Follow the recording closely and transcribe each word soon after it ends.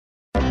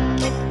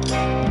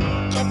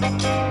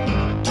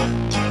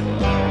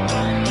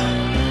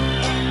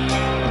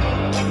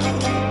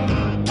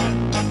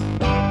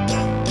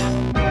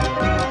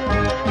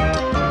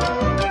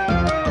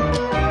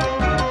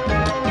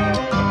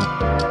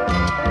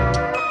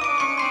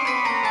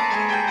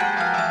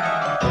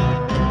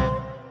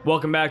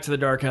Welcome back to the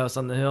Dark House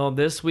on the Hill.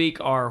 This week,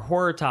 our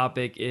horror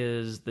topic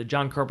is the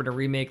John Carpenter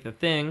remake, The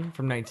Thing,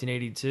 from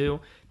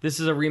 1982. This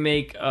is a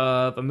remake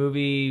of a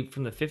movie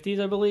from the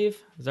 50s, I believe.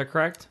 Is that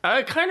correct?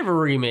 Kind of a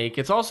remake.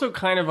 It's also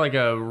kind of like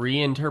a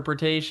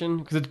reinterpretation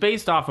because it's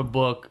based off a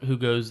book, Who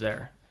Goes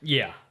There?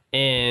 Yeah.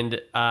 And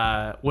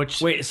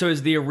which Wait, so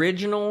is the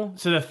original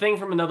so The Thing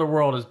from Another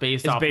World is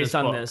based off based this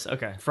on book. this?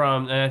 Okay.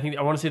 And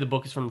I want to say the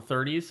book is from the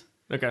 30s.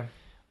 Okay.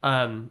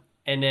 And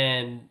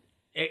then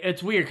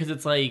it's weird because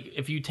it's like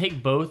if you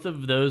take both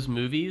of those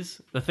movies,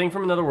 The Thing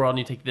from Another World, and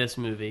you take this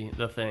movie,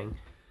 The Thing,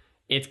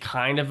 it's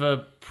kind of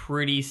a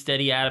pretty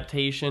steady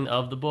adaptation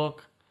of the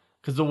book.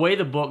 Because the way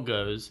the book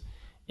goes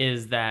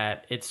is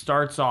that it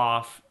starts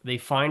off, they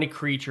find a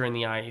creature in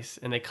the ice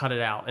and they cut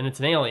it out. And it's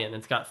an alien.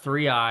 It's got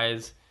 3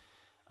 eyes,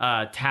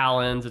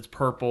 talons, it's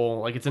purple.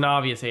 Like it's an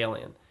obvious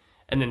alien.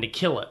 And then they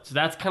kill it. So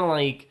that's kind of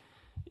like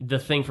The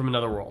Thing from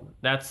Another World.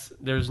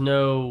 There's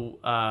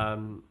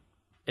no...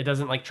 it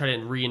doesn't like try to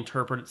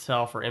reinterpret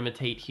itself or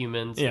imitate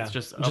humans. Yeah, It's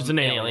just an an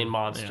alien. alien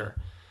monster.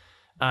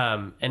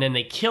 And then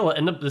they kill it.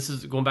 And this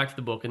is going back to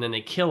the book. And then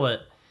they kill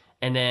it.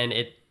 And then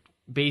it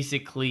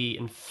basically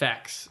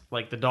infects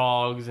like the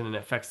dogs and it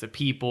affects the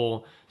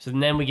people. So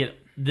then we get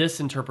this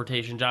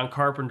interpretation, John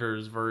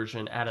Carpenter's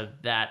version, out of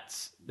that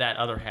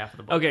other half of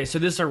the book. Okay, so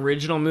this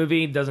original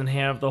movie doesn't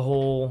have the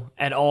whole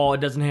at all. It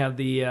doesn't have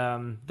the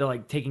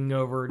like taking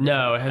over.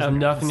 No, it has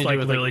nothing to do with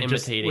like literally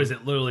imitating. was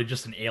it literally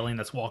just an alien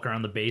that's walking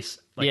around the base?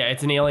 Like, Yeah,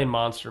 it's an alien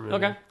monster movie.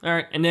 Okay, all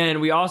right. And then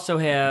we also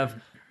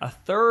have a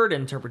third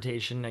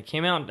interpretation that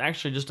came out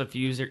actually just a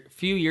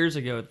few years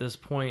ago at this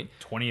point.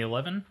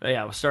 2011,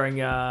 Yeah, starring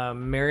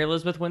Mary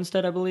Elizabeth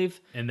Winstead, I believe.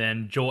 and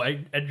then Joel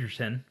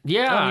Edgerton.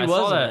 Yeah, Oh, he I was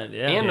saw in that. it,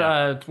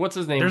 yeah. And what's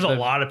his name? There's a The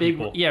lot of big,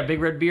 people. Yeah, big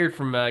red beard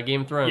from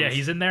Game of Thrones. Yeah,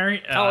 he's in there.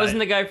 Isn't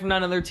the guy from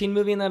 9/13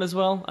 movie in that as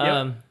well?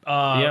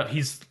 Yep.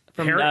 He's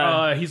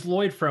he's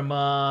Lloyd from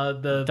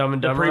the Dumb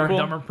and the Dumber.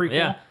 prequel.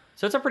 Yeah.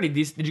 So it's a pretty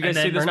decent. Did you guys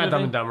And see then- this Or not movie?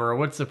 Dumb and Dumber.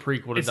 What's the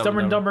prequel to It's Dumb Dumb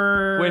and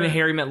Dumber. When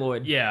Harry Met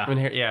Lloyd. Yeah.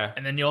 Yeah.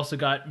 And then you also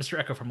got Mr.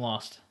 Echo from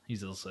Lost.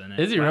 He's also in it.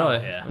 Is he Wow.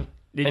 really? Yeah.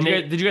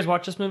 Did you guys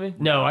watch this movie?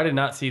 No, I did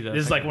not see this.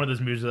 This is like one of those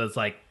movies that's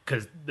like,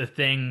 because The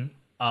Thing,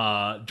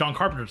 John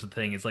Carpenter's The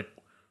Thing is like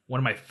one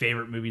of my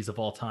favorite movies of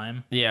all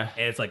time. Yeah.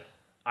 And it's like,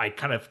 I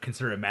kind of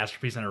consider it a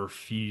masterpiece and I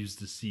refuse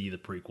to see the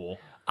prequel.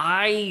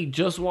 I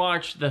just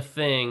watched The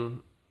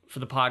Thing for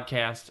the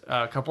podcast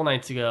a couple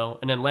nights ago,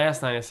 and then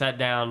last night I sat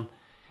down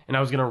and I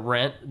was going to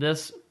rent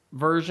this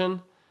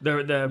version. The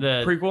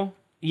prequel.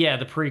 Yeah,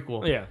 the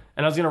prequel. Yeah.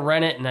 And I was going to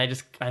rent it, and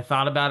I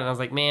thought about it, and I was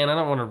like, man, I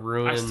don't want to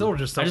ruin... I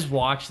just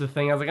watched the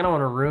thing. I was like, I don't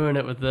want to ruin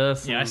it with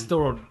this. Yeah, I and- still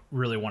don't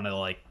really want to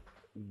like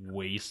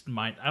waste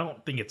my. I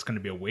don't think it's going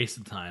to be a waste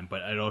of time,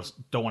 but I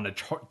don't want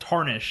to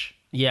tarnish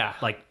Yeah.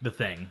 like The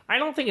Thing. I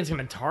don't think it's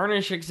going to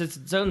tarnish it because it's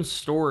its own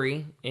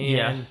story.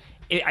 And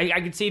Yeah.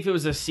 I could see if it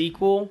was a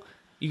sequel,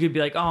 you could be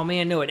like, oh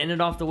man, no, it ended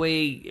off the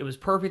way it was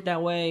perfect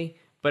that way.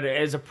 But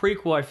as a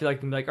prequel, I feel like you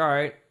can be like, all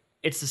right,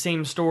 it's the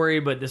same story,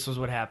 but this was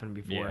what happened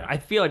before. Yeah. I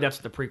feel like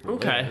that's what the prequel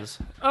Okay. is.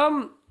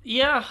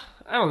 Yeah,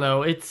 I don't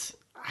know. I just,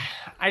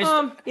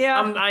 yeah.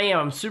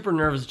 I'm super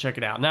nervous to check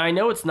it out. Now, I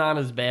know it's not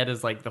as bad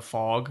as like the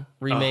Fog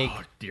remake,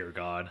 Oh dear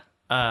God.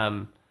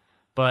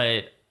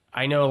 but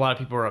I know a lot of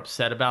people are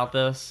upset about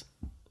this.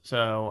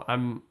 So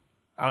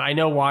I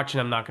know watching,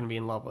 I'm not going to be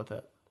in love with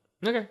it.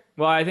 Okay.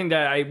 Well, I think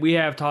that we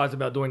have talked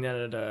about doing that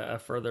at a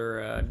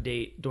further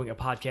date, doing a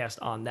podcast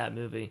on that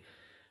movie.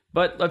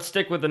 But let's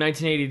stick with the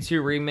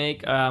 1982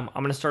 remake. I'm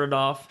going to start it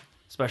off.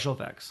 Special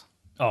effects.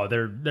 Oh,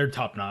 they're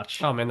top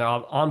notch. Oh man, they're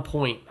on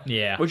point.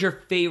 Yeah. What's your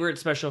favorite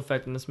special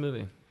effect in this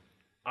movie?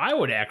 I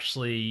would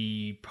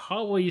actually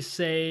probably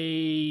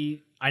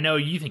say, I know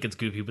you think it's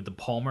goofy, but the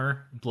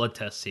Palmer blood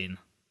test scene.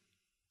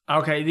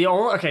 Okay, the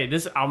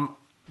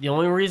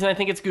only reason I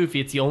think it's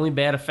goofy, it's the only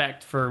bad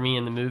effect for me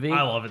in the movie,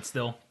 I love it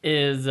still.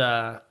 is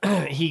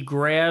he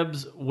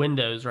grabs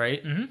windows,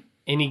 right? Mm-hmm.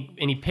 And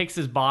he picks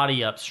his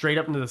body up straight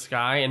up into the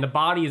sky, and the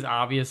body is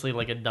obviously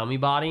like a dummy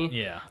body.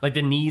 Yeah. Like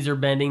the knees are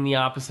bending the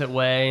opposite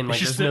way, and like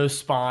just there's no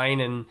spine,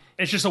 and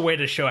It's just a way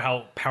to show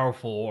how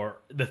powerful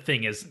the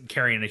thing is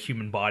carrying a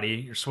human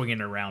body. You're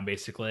swinging it around,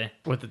 basically.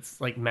 with its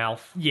like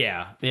mouth.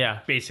 Yeah. Yeah.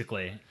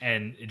 Basically.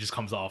 And it just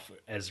comes off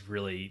as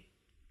really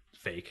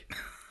fake.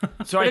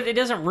 So But it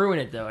doesn't ruin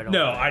it, though. I don't.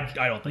 No, think.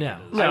 I don't think No.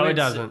 it is. I no, would it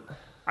doesn't.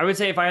 I would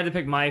say if I had to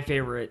pick my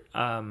favorite,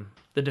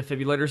 the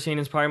defibrillator scene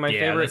is probably my Yeah,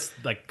 favorite. that's,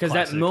 like, because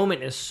that classic.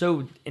 moment is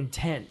so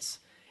intense,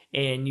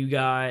 and you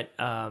got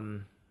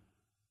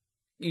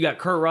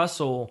Kurt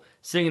Russell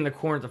sitting in the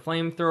corner with the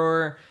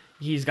flamethrower.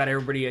 He's got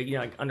everybody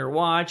like under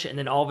watch, and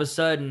then all of a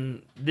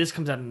sudden this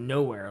comes out of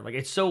nowhere. Like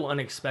it's so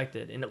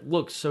unexpected, and it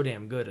looks so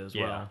damn good as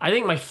well. I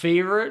think my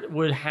favorite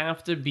would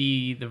have to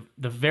be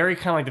the very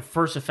kind of like the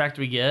first effect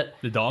we get.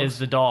 The dog? Is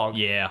the dog.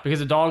 Yeah. Because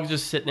the dog's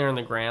just sitting there on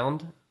the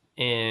ground,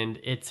 and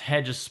its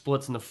head just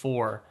splits into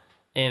four,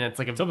 and it's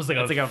like It's almost like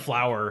a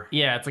flower.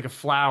 yeah, it's like a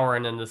flower,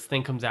 and then this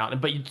thing comes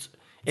out, but it's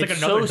It's like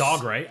another so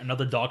dog, right?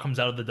 Another dog comes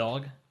out of the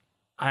dog.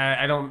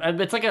 I don't.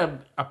 It's like a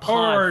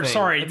pod Or thing.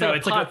 sorry, it's no, like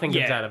it's a pod like a thing yeah,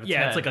 comes out of its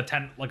yeah, it's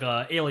head. like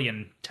a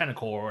alien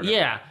tentacle or whatever.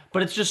 Yeah,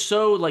 but it's just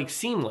so like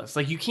seamless.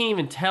 Like you can't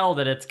even tell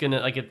that it's gonna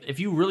like if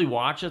you really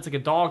watch it, it's like a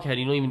dog head.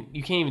 You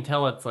can't even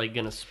tell it's like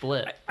gonna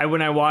split.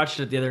 When I watched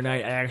it the other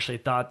night, I actually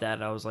thought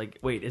that. I was like,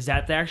 wait, is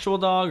that the actual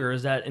dog or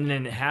is that? And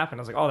then it happened.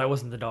 I was like, oh, that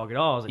wasn't the dog at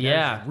all. I was like,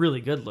 Yeah. that's really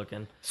good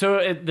looking.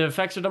 So the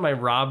effects are done by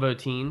Rob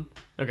Bottin,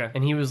 Okay.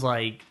 and he was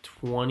like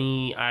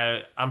 20.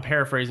 I'm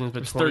paraphrasing,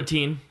 but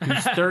 13.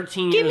 He's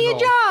 13 Give years me a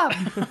old.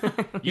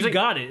 job. You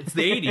got it. It's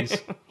the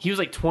 80s. He was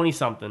like 20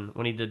 something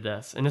when he did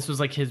this, and this was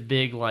like his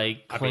big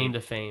like claim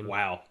to fame.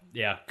 Wow.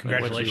 Yeah.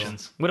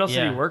 Congratulations. What else did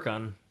Yeah. he work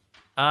on?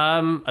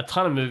 A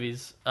ton of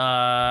movies.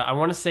 I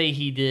want to say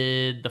he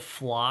did The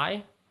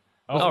Fly.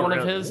 Was Oh, one of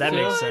really? his. That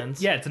too. makes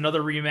sense. Yeah, it's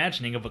another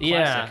reimagining of a classic.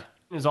 Yeah,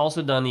 he's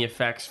also done the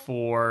effects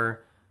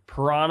for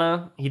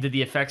Piranha. He did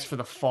the effects for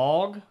The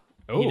Fog.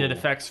 He did Oh.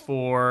 effects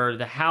for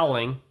The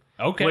Howling.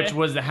 Okay.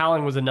 The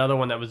Howling was another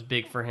one that was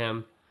big for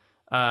him.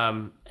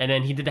 And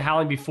then he did The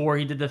Howling before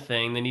he did The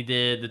Thing. Then he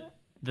did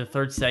the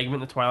third segment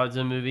in the Twilight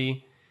Zone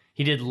movie.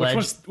 He did Which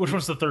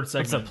one's the third It's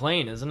a segment?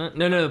 plane, isn't it?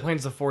 No, the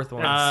plane's the fourth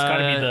one. It's got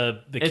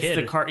to be the it's kid.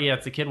 the car. Yeah,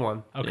 it's the kid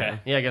one. Okay.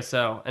 Yeah, I guess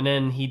so. And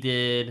then he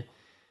did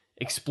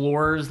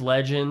Explorers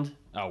Legend.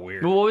 Oh,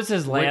 weird. But what was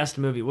his last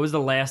movie? What was the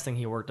last thing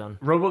he worked on?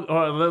 Listen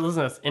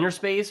to this: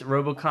 Interspace,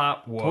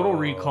 RoboCop, Total Whoa.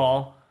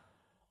 Recall,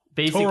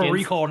 Total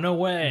Recall, no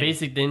way.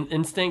 Basic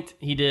Instinct.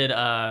 He did.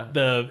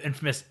 The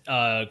infamous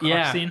car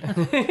Yeah. scene.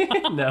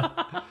 No,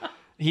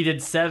 he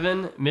did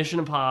Seven, Mission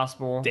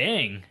Impossible,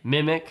 Dang.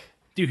 Mimic,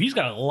 Dude, he's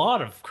got a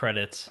lot of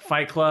credits.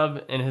 Fight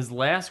Club, and his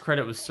last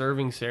credit was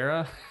Serving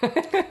Sarah.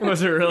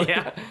 Was it really?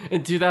 Yeah,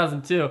 in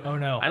 2002. Oh,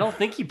 no. I don't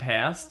think he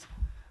passed.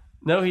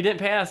 No, he didn't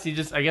pass. He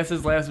just, I guess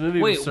his last movie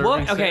Wait, was Serving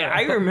what? Okay, Sarah.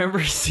 I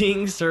remember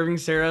seeing Serving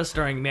Sarah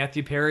starring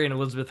Matthew Perry and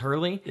Elizabeth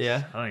Hurley.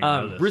 Yeah. I don't even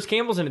know this. Bruce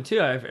Campbell's in it too,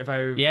 if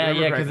I Yeah,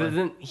 remember because correctly.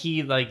 isn't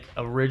he like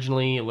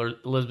originally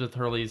Elizabeth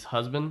Hurley's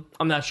husband?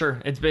 I'm not sure.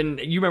 It's been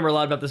you remember a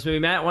lot about this movie,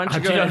 Matt. Why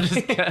don't you go I'm ahead?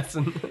 just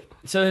guessing.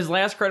 So his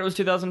last credit was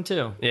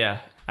 2002. Yeah.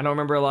 I don't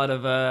remember a lot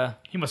of.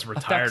 He must have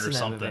retired effects or in that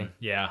something. movie.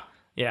 Yeah.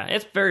 Yeah,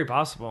 it's very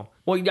possible.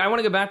 Well, I want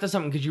to go back to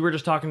something because you were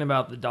just talking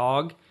about the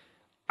dog.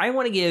 I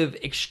want to give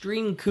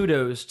extreme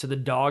kudos to the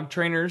dog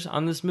trainers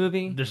on this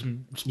movie. There's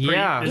some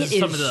Yeah. this It is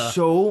some of the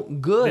so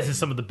good. this is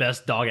some of the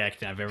best dog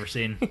acting I've ever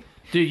seen.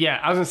 Dude, yeah,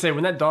 I was gonna say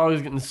when that dog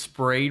was getting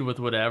sprayed with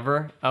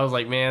whatever, I was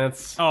like, man,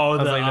 that's. Oh, I was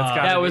the, like, that's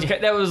gotta that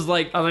be, was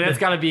like I was like, that's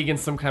got to be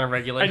against some kind of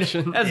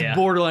regulation. that's Yeah.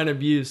 borderline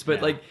abuse, but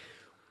Yeah. like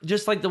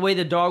just like the way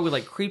the dog would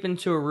like creep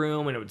into a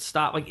room and it would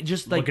stop, like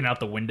just like looking out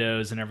the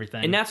windows and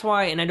everything. and that's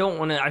why. And I don't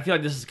want to. I feel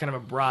like this is kind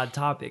of a broad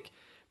topic,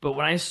 but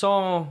when I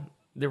saw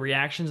the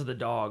reactions of the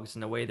dogs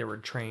and the way they were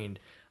trained,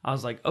 I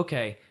was like,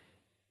 okay,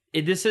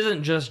 this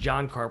isn't just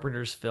John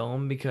Carpenter's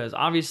film because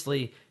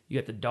obviously you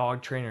got the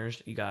dog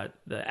trainers, you got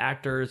the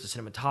actors, the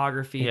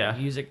cinematography, Yeah. the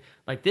music.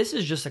 Like this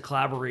is just a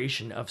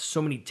collaboration of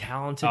so many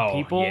talented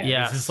people. Yeah.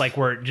 Yes. This is like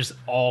where it just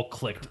all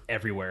clicked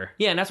everywhere.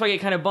 Yeah, and that's why I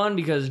get kind of bummed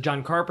because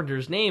John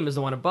Carpenter's name is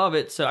the one above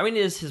it. So I mean,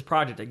 it is his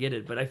project. I get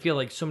it, but I feel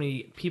like so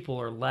many people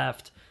are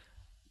left.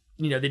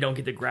 You know, they don't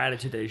get the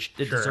gratitude they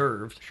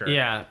deserved. Sure.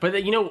 Yeah, but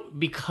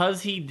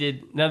because he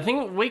did. Now, the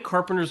way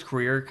Carpenter's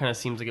career kind of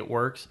seems like it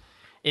works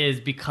is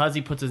because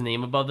he puts his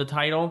name above the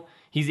title,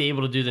 he's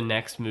able to do the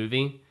next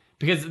movie.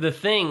 Because The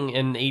Thing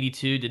in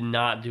 '82 did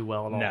not do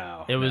well at all.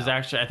 No, It was no.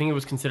 actually, I think it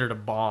was considered a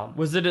bomb.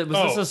 Was this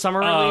a summer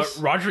release?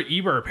 Roger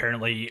Ebert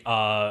apparently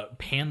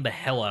panned the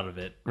hell out of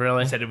it.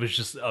 Really? He said it was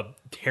just a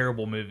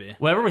terrible movie.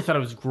 Well, everybody thought it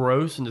was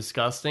gross and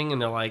disgusting,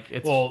 and they're like,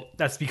 it's. Well,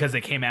 that's because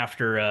they came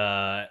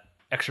after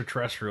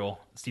Extraterrestrial,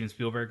 Steven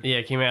Spielberg. Yeah,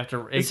 it came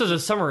after. This was a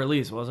summer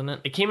release, wasn't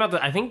it? It came out.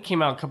 I think it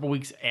came out a couple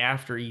weeks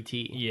after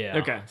E.T. Yeah.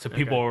 Okay, So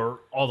people are,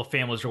 all the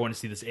families are going to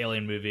see this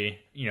alien movie,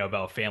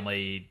 about a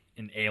family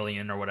in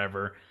Alien or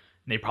whatever.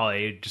 And they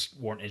probably just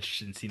weren't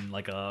interested in seeing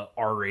like a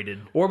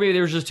R-rated. Or maybe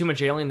there was just too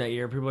much Alien that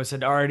year. People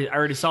said, I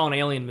already saw an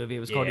Alien movie. It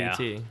was called Yeah.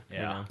 E.T.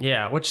 Yeah.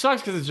 Yeah, which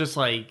sucks because it's just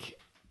like,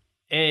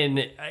 and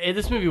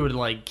this movie would have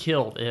like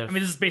killed if. I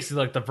mean, this is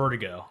basically like the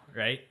Vertigo,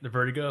 right? The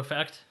Vertigo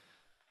effect.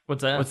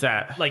 What's that? what's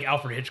that? Like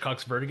Alfred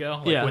Hitchcock's Vertigo.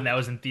 Like Yeah. when that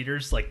was in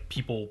theaters, like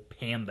people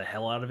panned the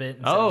hell out of it.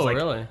 And said it Oh, was, like,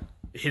 really?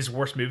 his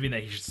worst movie and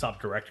that he should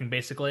stop directing,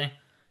 basically.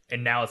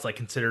 And now it's like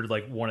considered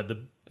like one of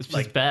the It's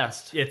like his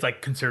best. it's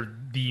like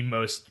considered the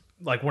most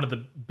like one of the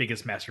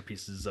biggest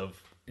masterpieces of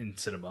in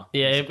cinema.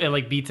 Yeah, it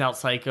like beats out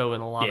Psycho in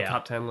a lot of Yeah.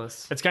 top 10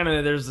 lists. It's kind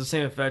of there's the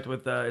same effect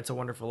with It's a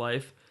Wonderful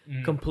Life.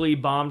 Mm. Completely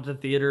bombed the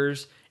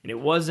theaters, and it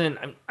wasn't.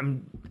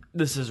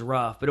 This is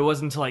rough, but it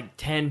wasn't until like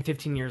 10,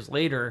 15 years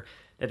later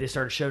that they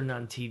started showing it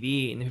on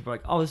TV, and people were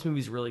like, "Oh, this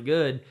movie's really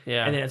good."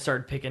 Yeah. and then it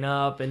started picking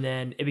up, and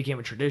then it became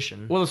a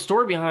tradition. Well, the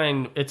story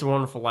behind It's a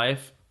Wonderful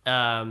Life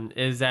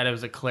is that it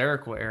was a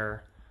clerical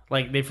error.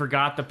 Like they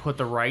forgot to put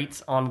the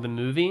rights on the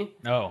movie,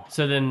 Oh.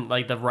 so then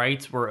like the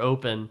rights were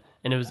open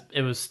and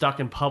it was stuck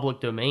in public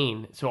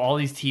domain. So all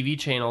these TV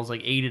channels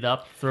like ate it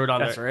up, throw it on.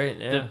 That's their, right,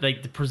 yeah. They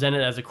present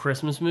it as a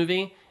Christmas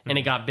movie, and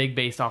it got big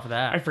based off of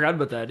that. I forgot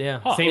about that.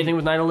 Yeah, Same thing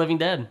with Night of the Living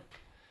Dead.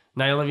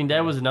 Night of the Living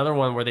Dead was another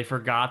one where they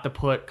forgot to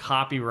put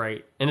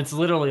copyright, and it's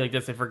literally like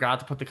this: they forgot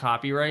to put the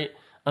copyright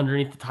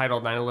underneath the title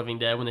of Night of the Living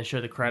Dead when they show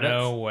the credits.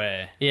 No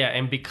way. Yeah,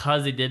 and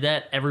because they did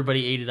that,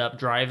 everybody ate it up.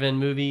 Drive-in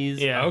movies,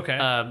 Yeah.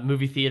 Okay.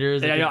 movie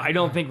theaters. And I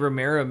don't think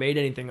Romero made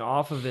anything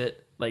off of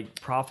it, like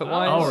profit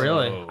wise. Oh,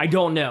 really? I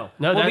don't know.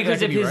 No, well, that because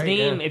could if be his right,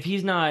 name, yeah. if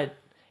he's not,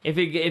 if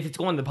it's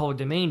going to the public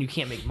domain, you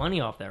can't make money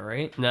off that,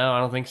 right? No, I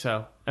don't think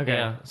so. Okay,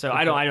 Yeah. so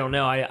I don't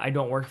know. I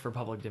don't work for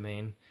public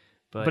domain,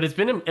 But it's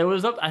been it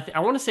was up.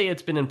 I want to say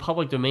it's been in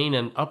public domain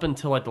and up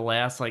until like the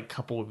last like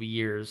couple of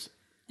years.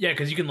 Yeah,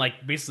 because you can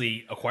like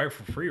basically acquire it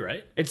for free,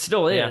 right? it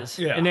still Yeah. is.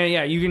 Yeah. And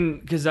then you can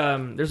because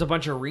there's a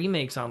bunch of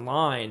remakes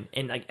online,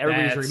 and like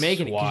everybody's That's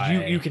remaking it because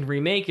why. you can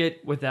remake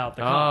it without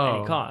the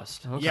any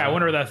cost. Okay. Yeah, I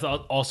wonder if that's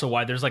also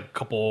why there's like a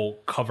couple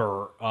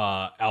cover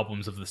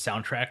albums of the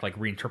soundtrack, like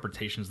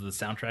reinterpretations of the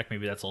soundtrack.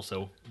 Maybe that's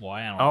also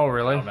why. I don't Oh,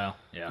 really? I don't know.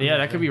 Yeah. Yeah,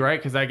 that could be right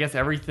because I guess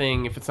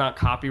everything, if it's not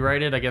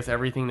copyrighted, I guess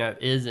everything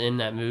that is in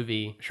that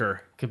movie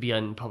Sure. could be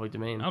in public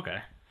domain. Okay.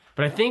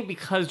 But I think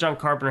because John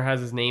Carpenter has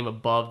his name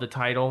above the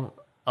title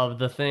of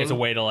the thing, It's a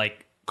way to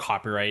like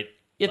copyright.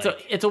 It's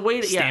like, a way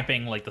to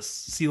stamping like the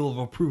seal of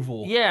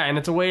approval. yeah, and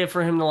it's a way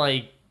for him to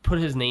like put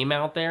his name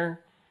out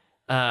there.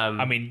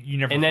 I mean, you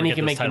never. And then he forget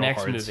can those make the title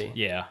next cards. movie.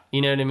 Yeah.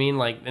 You know what I mean?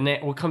 Like, and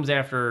that, what comes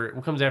after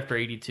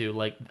 82?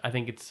 Like, I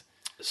think it's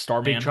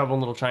Starman. Big Trouble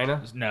in Little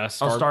China. No,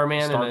 Starman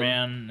and then-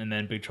 Starman, and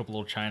then Big Trouble in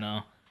Little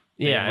China.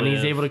 Yeah, and he's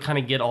Live. able to kind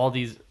of get all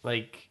these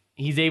like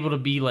he's able to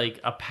be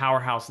like a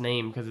powerhouse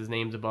name because his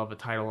name's above the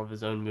title of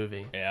his own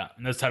movie. Yeah,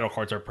 and those title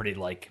cards are pretty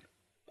like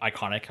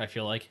iconic. I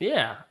feel like.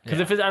 Yeah, because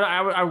Yeah. if his,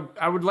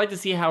 I would like to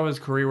see how his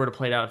career would have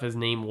played out if his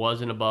name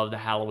wasn't above the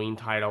Halloween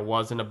title,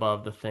 wasn't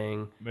above The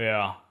Thing,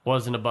 Yeah.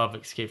 wasn't above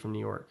Escape from New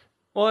York.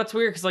 Well, that's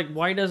weird because like,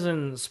 why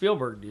doesn't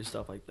Spielberg do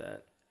stuff like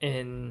that?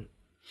 And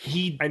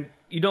He,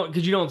 you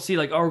don't see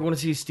like, oh, we're going to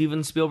see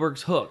Steven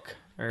Spielberg's Hook.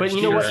 Or But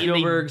you know what? Steven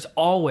Spielberg's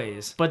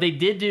Always. but they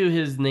did do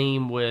his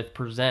name with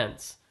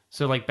Presents.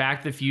 So like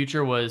Back to the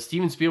Future was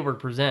Steven Spielberg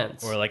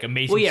Presents. Or like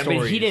amazing. Well, yeah,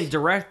 stories. but he didn't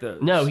direct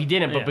those. No, he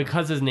didn't. But Yeah.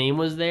 because his name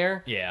was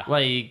there, Yeah.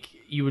 like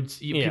Yeah.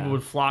 people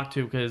would flock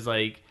to because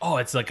like Oh,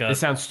 it's like a. it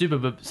sounds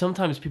stupid, but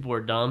sometimes people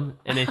are dumb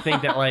and they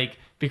think that like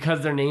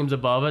because their name's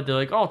above it, they're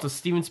like, oh, it's a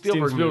Steven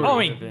Spielberg movie. Oh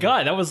my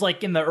god, that was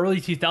like in the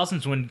early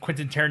 2000s when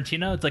Quentin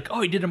Tarantino. It's like,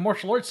 oh, he did a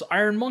martial arts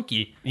Iron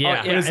Monkey.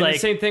 Yeah. Yeah, it was and like the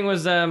same thing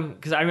was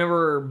because I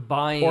remember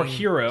buying Or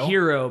Hero.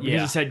 because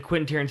Yeah. it said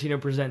Quentin Tarantino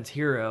presents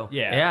Hero.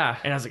 yeah, Yeah.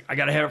 And I was like, I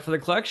gotta have it for the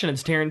collection.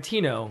 It's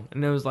Tarantino,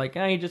 and it was like,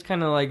 he just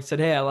kind of like said,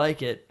 hey, I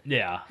like it.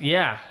 yeah.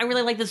 Yeah. I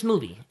really like this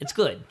movie. It's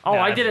good. Oh,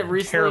 Yeah, I did it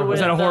recently terrible. with Was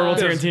that a horrible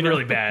It was Tarantino?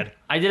 really bad.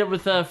 I did it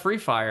with Free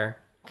Fire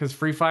because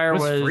Free Fire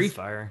was Free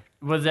Fire.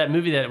 was that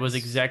movie that was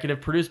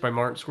executive produced by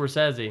Martin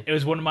Scorsese. It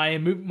was one of my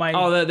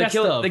Oh, the best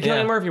Killian of.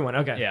 yeah. Murphy one.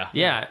 Okay. Yeah,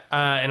 Yeah,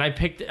 and I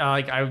picked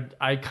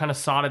I kind of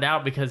sought it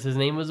out because his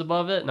name was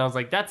above it, and I was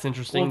like, that's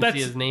interesting Well, to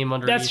see his name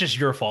underneath. That's just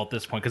your fault at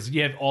this point because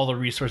you have all the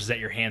resources at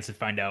your hands to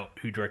find out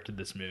who directed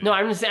this movie. no,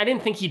 I'm just saying I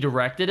didn't think he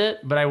directed it,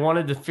 but I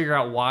wanted to figure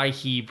out why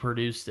he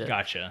produced it.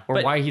 Gotcha. Or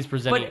But- why he's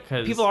presenting it. But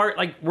Because people are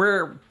like,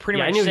 we're pretty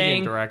Yeah, I much knew he didn't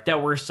saying direct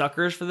that we're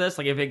suckers for this.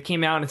 Like, if it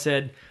came out and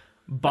said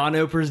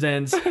Bono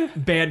presents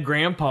Bad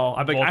Grandpa,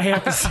 I'd be like, Well, I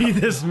have to see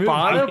this movie.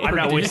 Bono I'm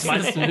not produced wasting my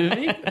this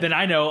movie. Then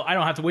I know I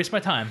don't have to waste my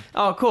time.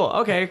 Oh, cool.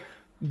 Okay,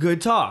 good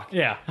talk.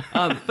 Yeah.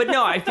 But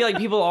no, I feel like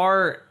people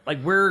are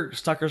like, we're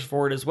suckers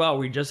for it as well.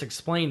 We just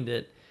explained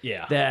it.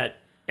 Yeah. That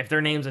if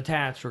their name's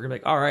attached, we're gonna be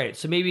like, all right.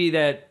 So maybe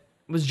that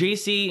was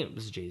JC.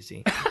 Was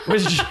JC?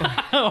 Was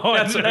Oh,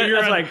 that's what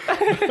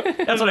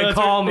I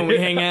call him when we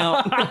hang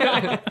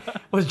out.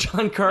 Was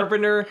John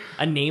Carpenter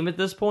a name at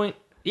this point?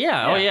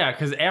 Yeah, oh yeah,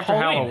 because after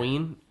Halloween.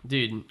 Halloween,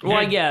 dude. Well,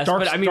 I guess, Dark,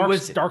 but I mean, Dark,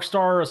 was Dark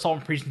Star, Assault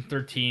on Precinct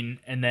 13,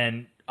 and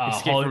then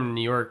Escape from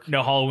New York.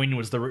 No, Halloween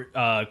was the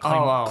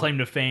wow. claim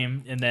to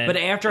fame, and then but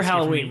after Escape from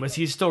Halloween, New- was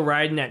he still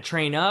riding that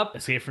train up?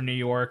 Escape from New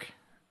York,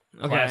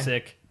 Okay.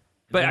 classic.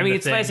 But Then I mean, The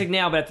it's Thing. classic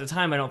now, but at the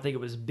time, I don't think it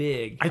was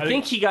big. I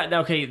think he got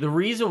okay. The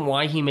reason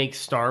why he makes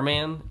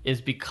Starman is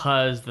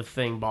because the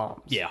thing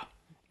bombs. Yeah,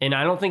 and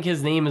I don't think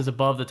his name is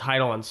above the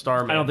title on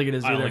Starman. I don't think it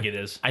is I don't either. think it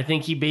is. I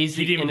think he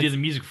basically He didn't even and do it's-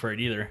 the music for it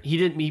either. He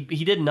did.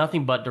 He did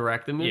nothing but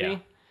direct the movie Yeah,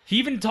 he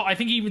even I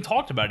think he even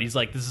talked about it. He's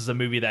like, this is a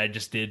movie that I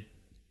just did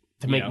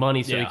to make know,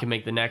 money, so yeah. he can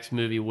make the next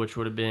movie, which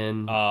would have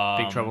been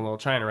Big Trouble in Little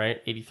China,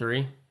 right?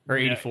 83 or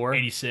 84.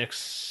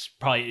 86,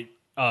 probably.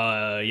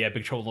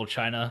 Big Trouble in Little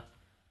China,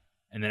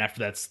 and then after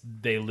that's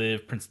They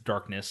Live, Prince of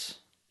Darkness,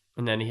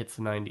 And then he hits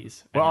the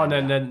 90s. Well,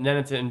 and then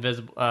it's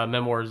Invisible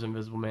Memoirs of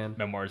Invisible Man.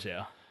 Memoirs.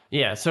 Yeah,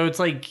 Yeah, so it's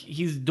like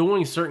he's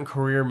doing certain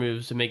career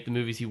moves to make the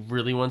movies he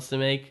really wants to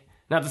make.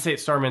 Not to say that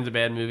Starman's a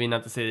bad movie,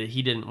 not to say that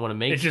he didn't want to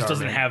make it just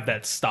doesn't Starman. have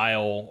that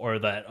style or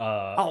that.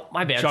 Oh,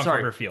 my bad. John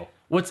Sorry. Carpenter feel.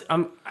 What's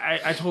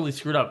I totally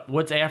screwed up.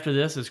 What's after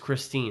this is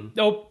Christine.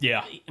 Nope.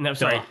 Yeah, And I'm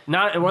sorry. Duh.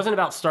 Not it wasn't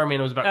about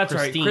Starman, it was about That's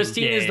Christine. right.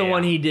 Christine Yeah, is the yeah,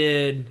 one yeah. he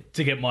did.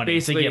 to get money. To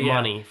Basically, get yeah.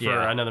 money for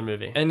Yeah. another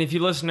movie. And if you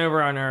listen over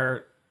on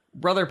our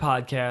brother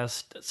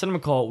podcast, Cinema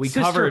Cult, we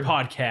Sister covered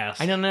podcast.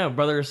 I don't know,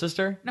 brother or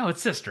sister. No,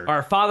 it's sister.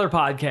 Our father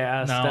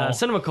podcast, No.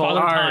 Cinema Cult.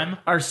 Father time.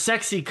 Our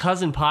sexy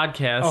cousin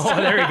podcast. Oh,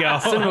 there you go.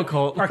 Cinema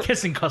Cult. Our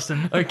kissing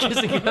cousin. Our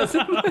kissing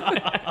cousin.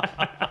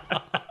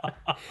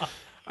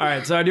 All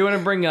right, so I do want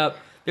to bring up.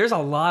 There's a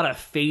lot of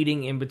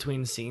fading in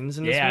between scenes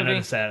in this Yeah, I movie.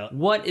 noticed that.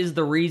 What is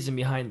the reason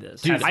behind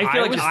this? Dude, I feel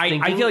I like was I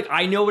thinking- feel like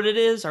I know what it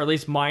is, or at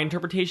least my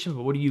interpretation.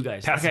 But what do you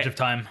guys think? Passage of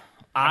time.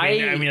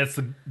 I mean, that's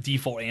the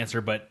default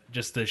answer, but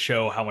just to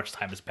show how much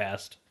time has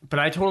passed. But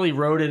I totally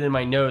wrote it in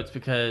my notes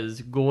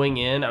because going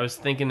in, I was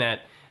thinking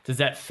that does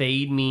that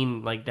fade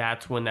mean like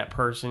that's when that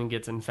person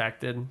gets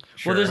infected?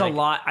 Well, there's Like, a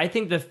lot. I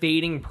think the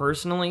fading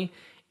personally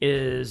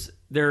is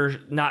they're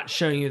not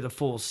showing you the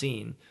full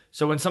scene.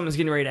 So when something's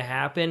getting ready to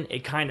happen,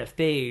 it kind of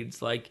fades.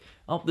 Like,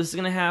 oh, this is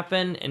going to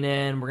happen, and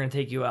then we're going to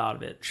take you out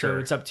of it. So Sure.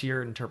 it's up to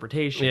your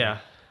interpretation. Yeah.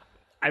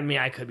 I mean,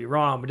 I could be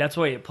wrong, but that's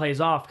the way it plays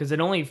off because it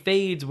only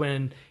fades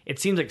when it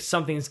seems like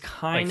something's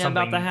kind Like of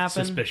about something to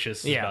happen.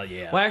 suspicious. Yeah. About,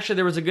 yeah. Well, actually,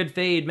 there was a good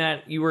fade,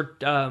 Matt. You were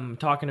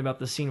talking about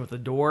the scene with the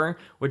door,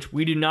 which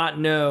we do not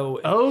know.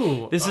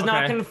 Oh, This is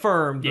not okay.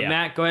 confirmed. But Yeah.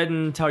 Matt, go ahead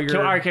and tell your.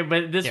 So, okay,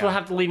 but this Yeah. will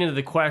have to lead into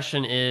the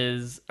question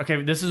is, okay,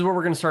 this is where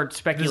we're going to start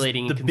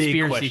speculating This in is the big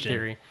conspiracy question.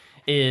 theory.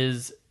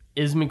 Is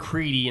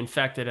McCready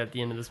infected at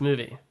the end of this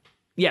movie?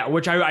 Yeah,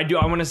 which I do.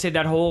 I want to say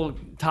that whole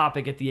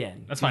topic at the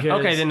end. That's fine. because-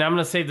 Okay, then I'm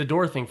going to save the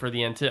door thing for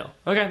the end too.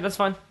 Okay, that's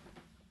fine.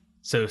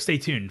 So stay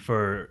tuned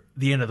for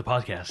the end of the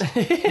podcast.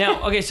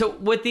 Now, okay, so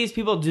with these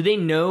people, do they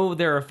know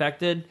they're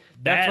affected?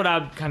 That's That- what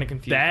I'm kind of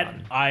confused That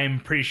on. I'm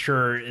pretty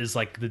sure is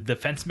like the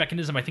defense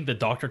mechanism. I think the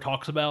doctor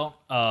talks about.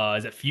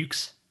 Is it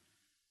Fuchs?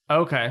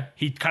 Okay.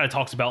 He kind of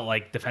talks about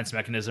like defense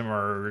mechanism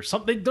or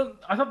something.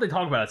 I thought they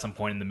talk about it at some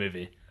point in the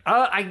movie.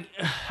 I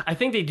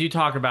think they do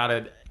talk about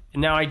it.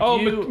 Now I Oh,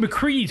 do.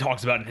 McCready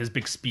talks about it in his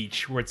big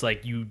speech where it's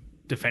like you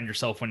defend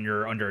yourself when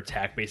you're under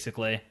attack,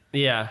 basically.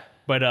 Yeah.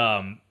 But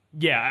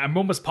yeah, I'm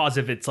almost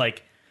positive it's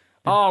like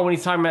Oh, when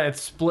he's talking about it's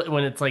split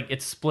when it's like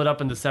it's split up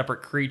into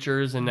separate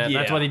creatures, and that's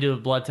Yeah. why they do a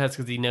blood test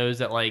because he knows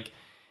that like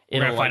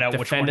gonna it'll find like out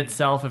which defend one-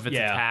 itself if it's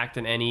Yeah. attacked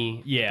in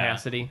any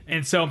capacity.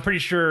 And so I'm pretty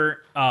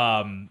sure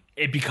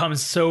it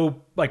becomes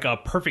so like a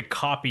perfect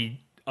copy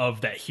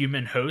of that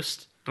human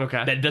host Okay.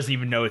 that it doesn't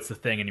even know it's the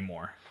thing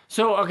anymore.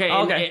 So okay,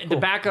 Okay, and cool.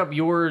 to back up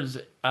yours,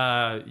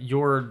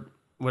 your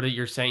what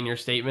you're saying, your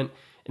statement,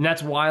 and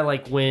that's why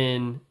like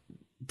when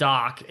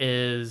Doc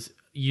is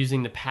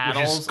using the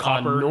paddles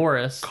on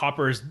Norris,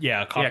 Copper's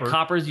Copper.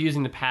 Copper's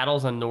using the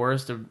paddles on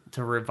Norris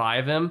to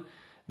revive him.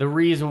 The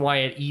reason why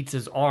it eats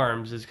his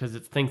arms is because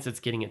it thinks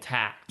it's getting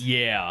attacked.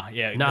 Yeah,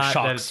 Not the that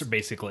shocks it's-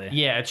 basically.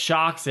 Yeah, it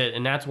shocks it,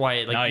 and that's why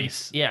it like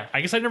Nice. yeah. I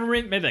guess I never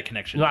made that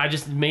connection. No, I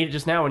just made it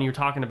just now when you were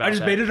talking about. I just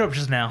that. made it up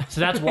just now. So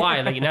that's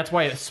why, like, and that's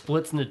why it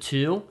splits into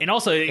two. And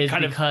also it Is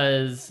kind of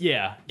because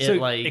yeah. it, So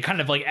like- it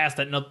kind of like asked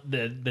that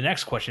the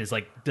next question is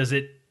like, is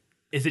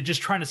it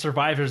just trying to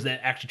survive or is it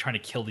actually trying to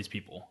kill these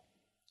people?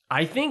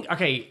 I think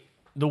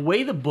the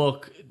way the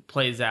book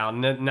plays out,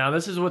 and now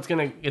this is what's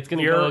gonna go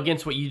You're-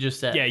 against what you just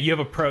said. Yeah, you have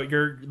a pro.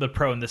 You're the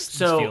pro in this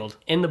So field.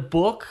 in the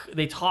book,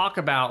 they talk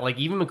about like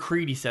even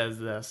McCready says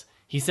this.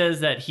 He says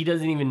that he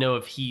doesn't even know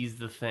if he's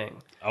the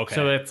thing. Okay.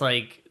 So it's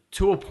like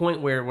to a point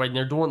where when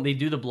they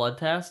do the blood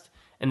test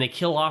and they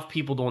kill off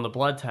people doing the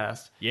blood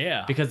test.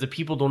 Yeah. Because the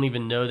people don't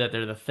even know that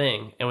they're the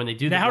thing, and when they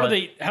do Now,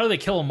 the how do they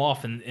kill him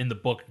off in the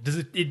book? Does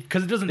it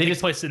because it doesn't they take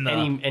just place in the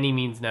any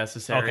means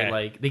necessary. Okay.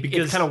 Like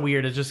Because- it's kind of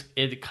weird.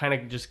 It kind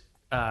of just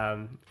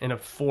in a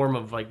form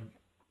of like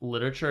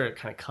literature, it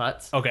kind of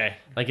cuts. okay.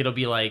 Like it'll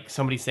be like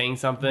somebody saying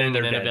something, Then and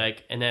they're then it'll be dead.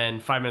 like, and then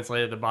 5 minutes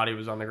later, the body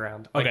was on the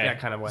ground. Like Okay, that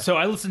kind of way. So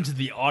I listened to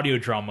the audio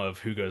drama of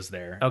Who Goes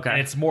There. Okay. and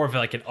it's more of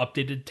like an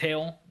updated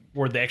tale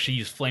where they actually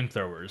use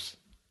flamethrowers.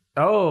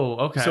 Oh,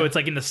 okay. So it's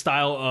like in the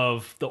style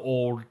of the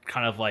old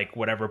kind of like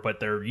whatever, but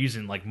they're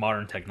using like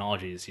modern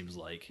technology. It seems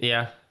like.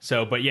 yeah,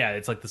 So, but yeah,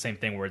 it's like the same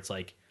thing where it's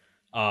like,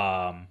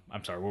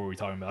 I'm sorry, what were we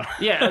talking about?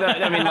 yeah.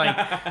 I mean, like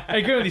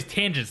I go on these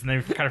tangents and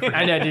they kind of.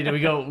 I know, dude. We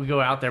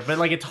go out there, but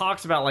like it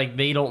talks about like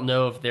they don't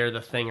know if they're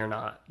the thing or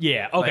not.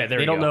 Yeah. Okay. Like, there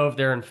they you don't go. know if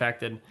they're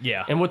infected.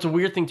 Yeah. And what's a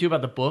weird thing too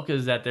about the book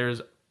is that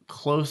there's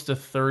close to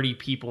 30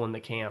 people in the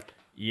camp.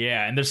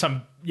 Yeah, and there's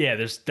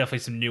there's definitely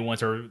some new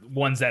ones or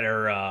ones that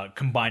are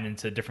combined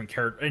into different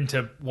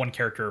into one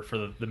character for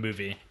the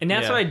movie. And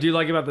that's Yeah. what I do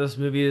like about this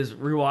movie is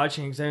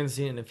rewatching because I haven't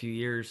seen it in a few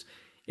years.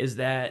 Is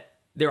that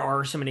there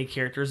are so many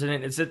characters in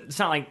it. It's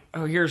not like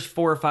here's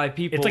 4 or 5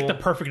 people. It's like the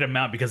perfect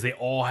amount because they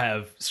all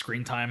have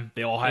screen time.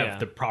 They all have Yeah.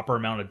 the proper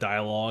amount of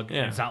dialogue. Yeah.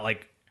 And it's not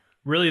like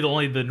really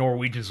the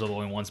Norwegians are the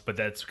only ones, but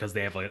that's because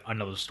they have like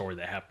another story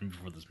that happened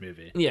before this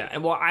movie. Yeah,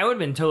 and well, I would have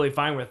been totally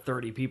fine with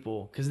 30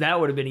 people because that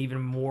would have been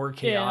even more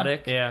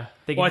chaotic. Yeah.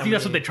 Well, I think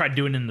that's what they tried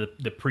doing in the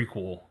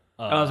prequel.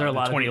 Oh, is there a the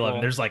lot of 2011?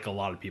 people? There's like a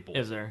lot of people.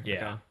 Is there? Yeah.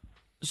 Okay.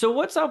 So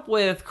what's up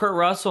with Kurt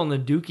Russell and the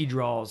Dookie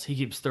draws he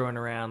keeps throwing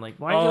around? Like,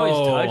 why is he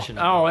always touching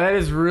them? Oh, that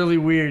is really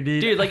weird,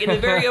 dude. Dude, like in the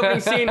very opening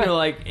scene, they're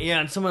like,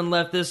 yeah, and someone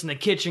left this in the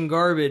kitchen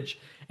garbage.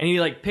 And he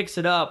like picks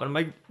it up, and I'm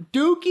like,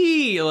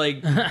 Dookie!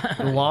 Like,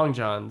 The Long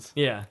Johns.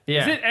 yeah.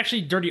 Yeah. Is it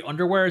actually dirty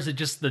underwear? Or is it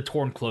just the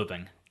torn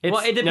clothing? Well,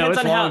 it depends no, it's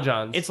on Long how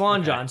Johns. it's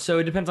Long John, so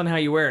it depends on how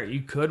you wear it.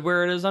 You could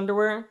wear it as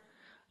underwear.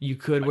 You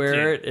could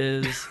wear it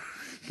as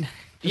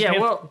Yeah,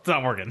 well, It's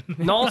not working.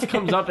 Knowles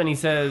comes up and he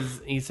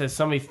says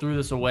somebody threw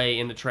this away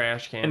in the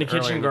trash can In the kitchen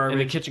earlier in garbage.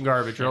 the kitchen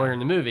garbage earlier in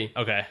the movie.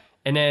 Okay.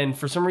 And then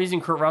for some reason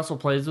Kurt Russell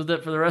plays with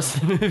it for the rest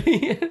of the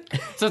movie.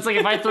 So it's like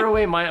if I throw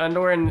away my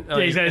underwear in, he's got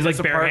his, in this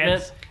like, bare apartment,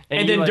 hands.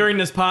 And you, then like, during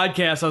this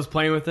podcast, I was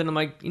playing with it. And I'm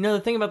like, the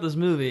thing about this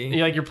movie.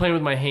 you're playing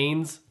with my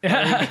Hanes.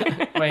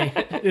 My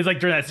It's like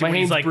during that scene My when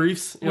he's Hanes like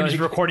briefs. when he's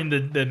Like- recording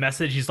the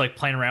message, he's like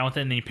playing around with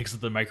it, and then he picks up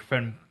the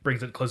microphone,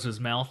 brings it close to his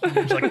mouth. And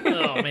he's like,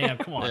 "Oh man,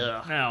 come on,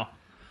 Yeah.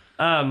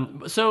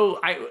 no." So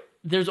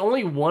there's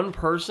only one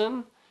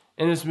person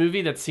in this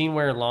movie that's seen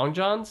wearing long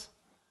johns.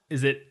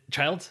 Is it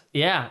Childs?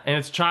 Yeah, and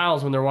it's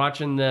Childs when they're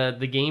watching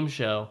the game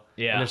show.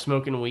 Yeah. And they're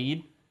smoking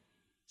weed.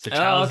 So Oh,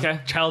 Childs, okay.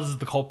 Childs is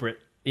the culprit.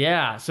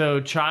 Yeah,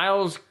 so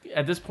Childs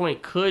at this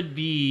point could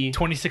be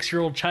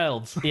 26-year-old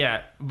Childs.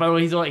 yeah. By the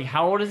way, he's like,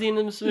 how old is he in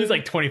this movie? He's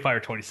like 25 or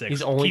 26.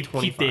 He's only Keith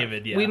 25.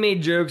 David. Yeah. We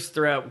made jokes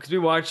throughout because we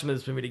watched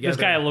this movie together.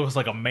 this guy looks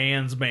like a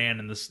man's man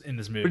in this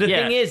movie. But the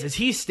Yeah. thing is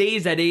he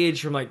stays that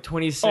age from like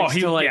 26 Oh,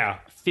 to like yeah.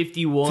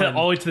 51.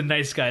 all the way to the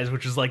Nice Guys,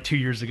 which is like 2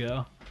 years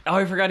ago. Oh,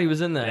 I forgot he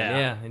was in that. Yeah.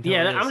 Yeah. until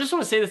yeah, this. I'm just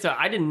want to say this.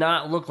 I did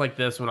not look like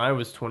this when I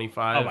was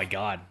 25. Oh my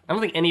god. I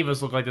don't think any of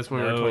us looked like this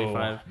when we were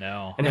 25.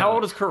 No. And how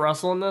old is Kurt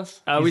Russell in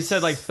this? We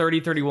said like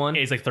 30, 31.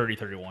 He's like 30,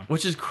 31.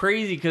 Which is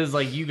crazy because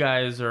like you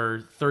guys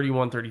are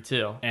 31,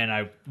 32. And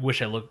I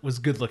wish I was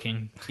good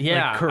looking.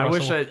 Yeah, like Kurt I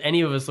wish Russell. that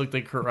any of us looked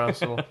like Kurt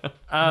Russell.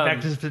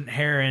 Back to his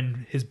hair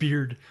and his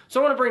beard.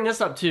 So I want to bring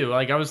this up too.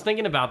 Like I was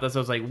thinking about this. I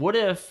was like, what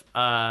if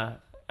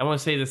I want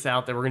to say this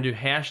out there. We're gonna do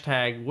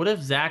hashtag. What if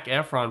Zac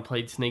Efron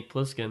played Snake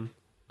Plissken?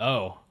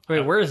 Oh.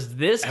 Wait, where's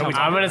this coming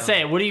I'm gonna from?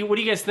 say, what do you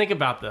guys think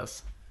about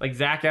this? Like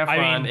Zac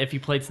Efron, mean, if he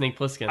played Snake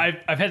Plissken.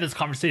 I've had this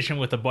conversation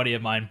with a buddy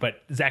of mine,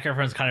 but Zac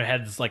Efron's kind of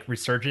had this like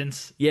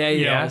resurgence. Yeah, he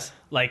you know, has.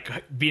 like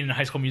being in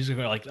High School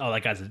Musical, like, oh,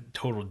 that guy's a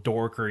total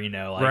dork, or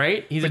like,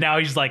 Right? But now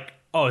he's like,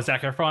 oh,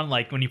 Zac Efron.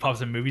 Like when he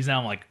pops in movies now,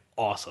 I'm like,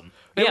 awesome.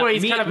 Yeah, Well,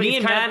 he's me, kind of, me he's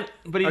and kind Matt.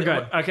 of, but he's, go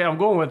ahead. okay, I'm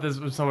going with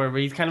this somewhere.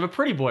 But he's kind of a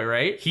pretty boy,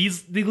 right?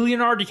 He's the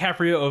Leonardo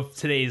DiCaprio of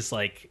today's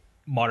like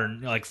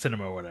modern like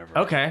cinema or whatever.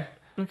 Okay.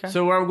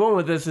 So where I'm going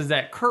with this is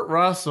that Kurt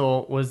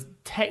Russell was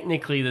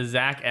technically the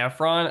Zac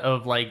Efron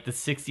of like the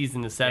 60s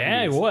and the 70s.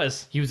 Yeah, he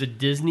was. He was a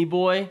Disney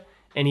boy,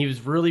 and he was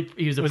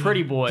a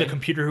pretty boy. The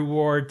computer who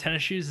wore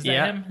tennis shoes, is that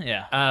Yeah. him?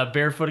 Yeah.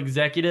 Barefoot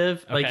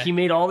Executive. Like Okay. he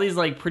made all these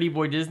like pretty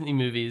boy Disney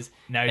movies.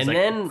 Now he's and like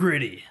then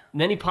gritty.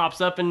 then he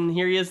pops up and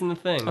here he is in the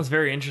thing. That's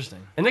very interesting.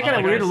 Isn't that kind of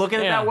like weird to this. look at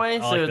it Yeah. that way? I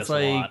So like it's this a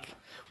lot. like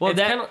Well, it's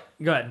that. kinda-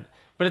 Go ahead.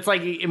 but it's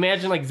like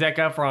imagine like Zac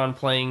Efron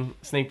playing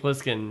Snake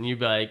Plissken and you'd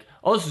be like,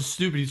 oh, this is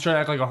stupid. He's trying to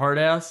act like a hard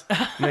ass.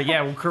 I'm like,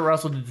 yeah, well, Kurt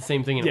Russell did the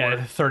same thing at Yeah,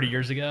 work. 30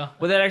 years ago.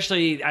 Well, that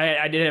actually,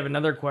 I did have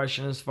another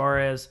question as far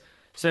as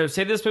so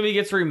say this movie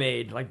gets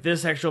remade, like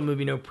this actual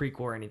movie, no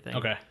prequel or anything.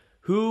 Okay.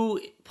 Who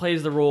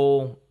plays the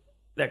role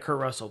that Kurt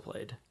Russell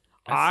played?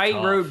 I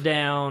tough. wrote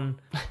down.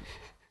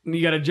 You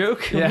got a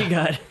joke? Yeah. What you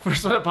got?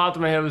 First one that popped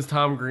in my head was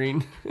Tom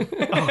Green.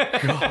 Oh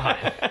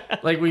god.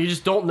 Like where you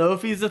just don't know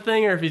if he's a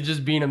thing or if he's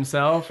just being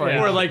himself. Like,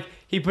 Yeah. Or like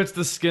he puts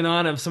the skin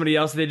on of somebody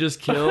else they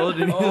just killed,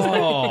 and he's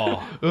like,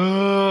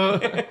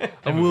 Oh,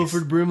 I'm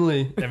Wilford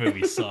Brimley. that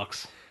movie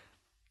sucks.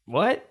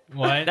 "What?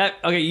 What? That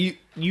okay?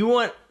 You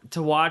want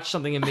to watch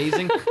something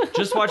amazing?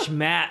 Just watch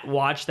Matt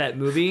watch that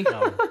movie.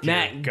 Oh,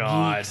 Matt dear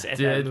God. geeks at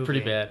Dude, that it's movie. pretty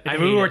bad. I The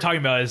movie hate we're it. talking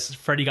about is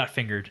Freddy Got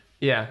Fingered.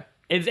 Yeah.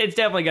 It's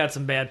definitely got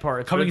some bad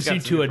parts. but Coming it's got soon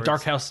some to good a parts.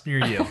 dark house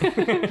near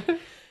you.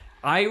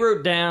 I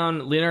wrote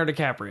down Leonardo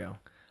DiCaprio.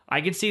 I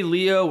could see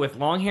Leo with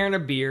long hair and a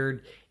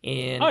beard,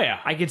 and Oh,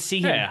 yeah. I could see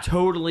him Yeah.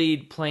 totally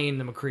playing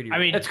the McCready. I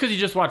mean, That's because you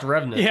just watched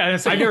Revenant. yeah,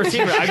 I've never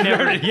seen it. I've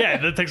never, yeah,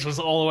 the text was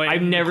all the way.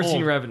 I've never cold.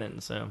 seen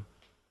Revenant. So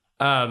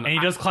And he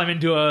does climb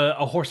into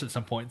a horse at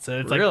some point, so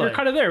it's like Really? you're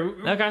kind of there.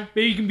 Okay.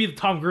 Maybe you can be the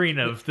Tom Green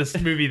of this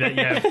movie that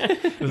you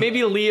have.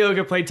 maybe Leo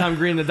could play Tom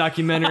Green in the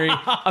documentary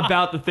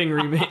about the Thing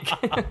remake.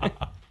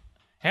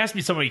 It has to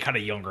be somebody kind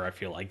of younger. I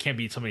feel like can't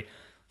be somebody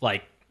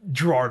like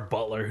Gerard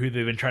Butler, who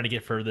they've been trying to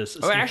get for this. Oh,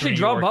 Escape from actually, New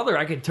Gerard York. Butler,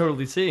 I could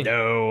totally see.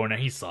 No,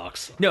 he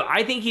sucks. No,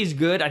 I think he's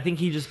good. I think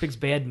he just picks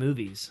bad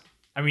movies.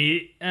 I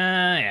mean,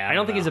 yeah, I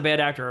don't think he's a bad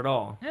actor at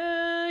all. Yeah,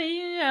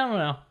 I don't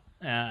know.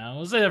 Yeah,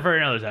 we'll say that for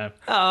another time.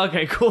 Oh,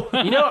 okay, cool.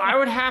 You know, I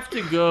would have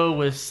to go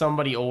with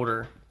somebody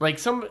older. Like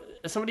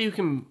somebody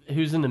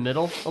who's in the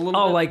middle a little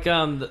Oh, bit. like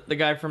the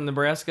guy from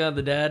Nebraska,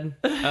 the dad.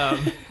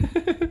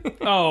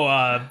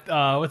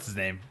 Oh, what's his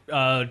name?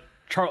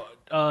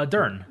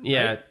 Dern.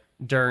 yeah, right?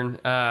 Dern.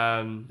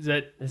 Is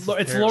that? This is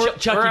It's terrible. Laura.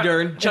 Chucky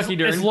Dern. Chucky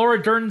Dern. It's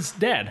Laura Dern's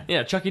dad.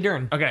 Yeah, Chucky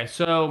Dern. Okay,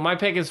 so my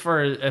pick as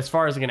far as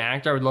like an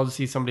actor, I would love to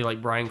see somebody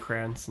like Bryan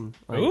Cranston.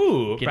 Like,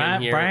 Ooh, get Bryan-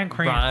 in here. Bryan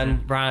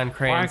Cranston. Bryan Cranston.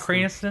 Bryan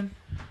Cranston.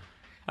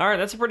 All right,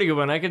 that's a pretty good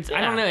one. I don't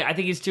Yeah. know. I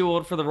think he's too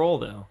old for the role,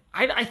 though.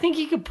 I think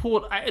he could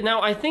pull it.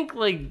 Now I think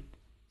like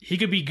He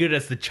could be good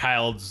as the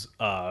child's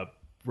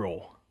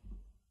role, I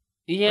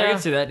yeah, can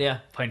see that. Yeah.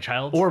 playing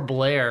Childs. or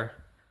Blair.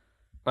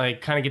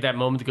 Like kind of get that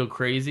moment to go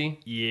crazy.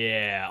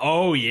 yeah,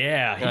 oh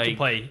yeah, he Like- can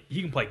play.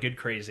 He can play good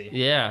crazy.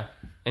 Yeah.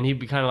 and he'd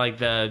be kind of like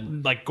the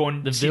Like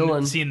going The seeing,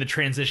 villain. seeing the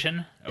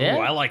transition. Yeah.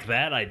 Oh, I like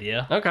that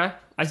idea. okay.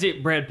 I see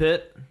Brad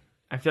Pitt.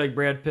 I feel like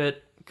Brad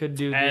Pitt could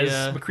do As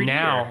the. McCready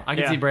Now or- I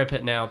can Yeah. see Brad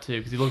Pitt now too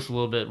because he looks a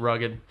little bit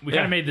rugged. we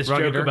kind of made this joke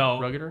Ruggeder?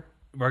 about ruggeder.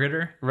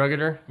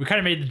 Ruggider. We kind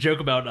of made the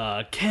joke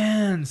about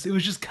Cans. It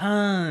was just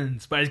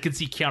Cans, but I could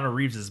see Keanu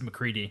Reeves as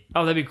McCready.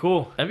 Oh, that'd be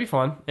cool. That'd be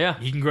fun. Yeah.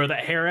 He can grow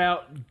that hair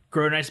out,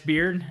 grow a nice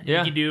beard. And Yeah.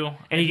 he can do.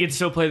 And he could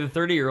still play the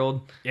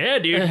 30-year-old. Yeah,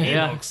 dude.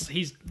 Yeah.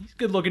 He's a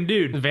good looking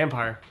dude.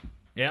 Vampire.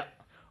 Yeah.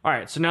 All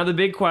right, so now the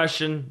big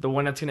question, the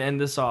one that's going to end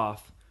this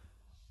off.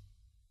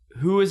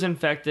 Who is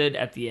infected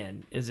at the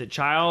end? Is it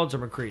Childs or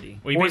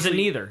McCready? Well, you Or is it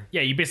basically- neither?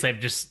 Yeah, you basically have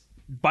just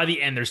by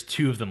the end. There's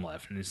two of them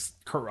left, and it's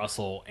Kurt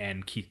Russell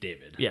and Keith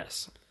David.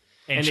 Yes.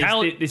 and, And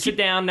Child. they sit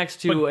down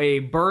next to a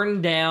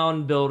burned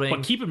down building.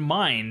 But keep in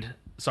mind,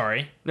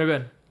 sorry, No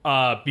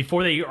good.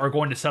 before they are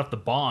going to set up the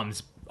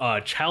bombs,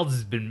 Childs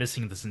has been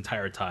missing this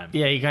entire time.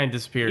 Yeah, he kind of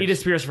disappears. He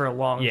disappears for a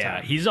long Yeah,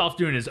 time. he's off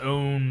doing his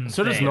own.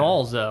 So does thing.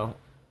 Knowles though.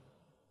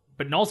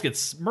 But Knowles gets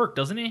smirked,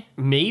 doesn't he?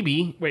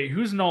 Maybe. Wait,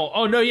 who's Knowles?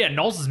 Oh no, yeah,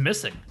 Knowles is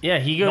missing. Yeah,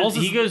 he Knowles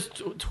goes. is- He goes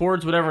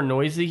towards whatever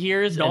noise he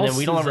hears, and Knowles then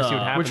we don't is, ever see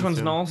what happens. Which one's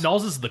to him. Knowles?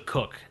 Knowles is the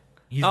cook.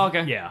 He's, Oh,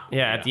 okay. Yeah.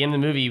 Yeah, at the end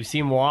of the movie, you see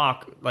him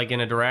walk like in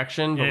a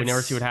direction, but we It's-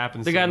 never see what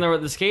happens. The to guy him.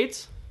 in the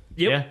skates?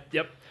 Yep. Yeah.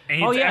 Yep.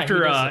 And Oh, it's yeah, after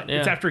he does it,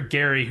 it's yeah. after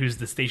Gary, who's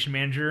the station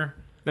manager.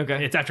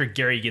 Okay. It's after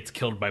Gary gets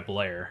killed by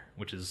Blair,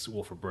 which is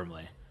Wilford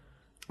Brimley.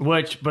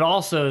 But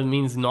also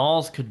means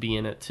Knowles could be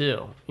in it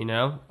too. You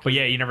know, But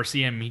yeah, you never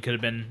see him. He could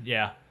have been.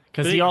 Yeah.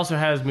 because But he also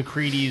has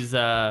McCready's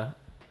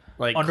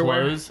like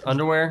Underwear? clothes,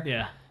 underwear.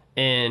 Yeah.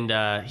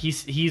 And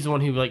he's the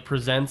one who like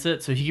presents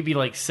it, so he could be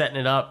like setting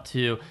it up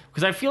to.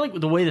 Because I feel like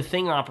the way the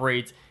thing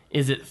operates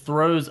is it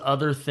throws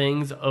other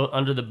things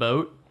under the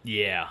boat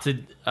Yeah. to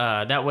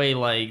that way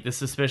like the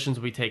suspicions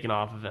will be taken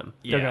off of him.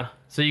 Yeah. Okay.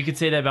 So you could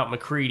say that about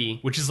McCready.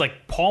 Which is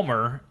like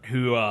Palmer,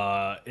 who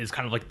is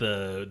kind of like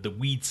the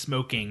weed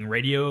smoking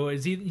radio.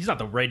 Is he? He's not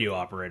the radio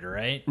operator,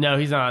 right? No,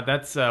 he's not.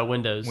 That's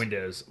Windows.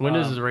 Windows.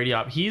 Windows is a radio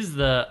op. He's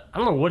the. I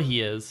don't know what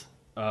he is.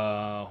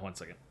 1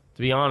 second.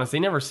 To be honest, they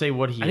never say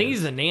what he is. I think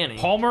he's a nanny.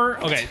 Palmer.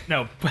 Okay,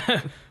 no.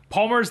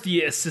 Palmer's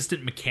the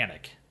assistant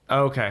mechanic.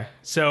 Oh, okay.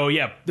 So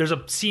yeah, there's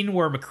a scene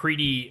where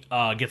McCready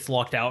gets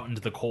locked out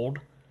into the cold,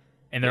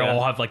 and they Yeah.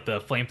 all have like the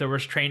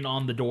flamethrowers trained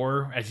on the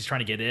door as he's trying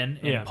to get in,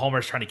 and Yeah.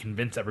 Palmer's trying to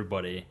convince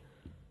everybody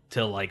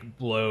to like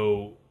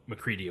blow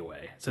McCready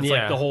away. So it's Yeah.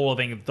 like the whole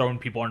thing of throwing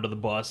people under the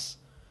bus.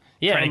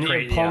 Yeah, Trying and to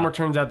create- Palmer yeah.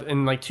 turns out,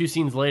 in like 2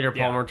 scenes later,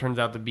 Yeah. Palmer turns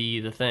out to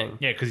be the thing.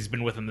 Yeah, because he's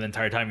been with him the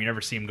entire time. You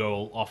never see him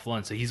go off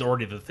alone, so he's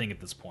already the thing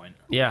at this point.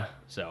 Yeah.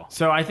 So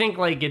So I think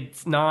like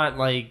it's not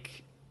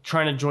like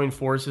trying to join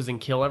forces and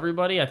kill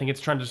everybody. I think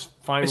it's trying to just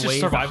find It's just ways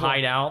to survival.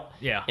 hide out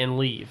Yeah. and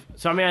leave.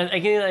 So I mean,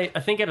 I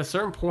think at a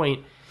certain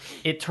point,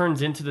 it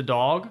turns into the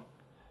dog,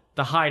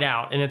 the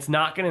hideout, and it's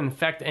not going to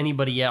infect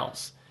anybody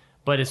else.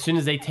 But as soon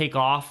as they take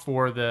off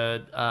for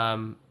the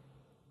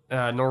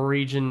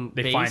Norwegian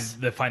they base,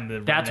 find the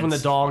that's when the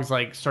remnants. dogs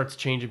like starts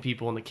changing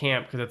people in the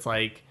camp because it's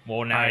like,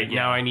 Well, now- all right, yeah.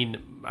 now I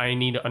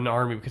need an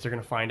army because they're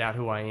going to find out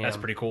who I am. That's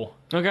pretty cool.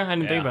 Okay, I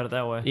didn't Yeah. think about it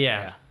that way.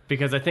 Yeah, Yeah.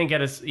 because I think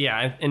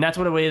and that's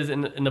what it is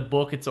in the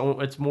book. It's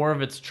more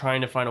of it's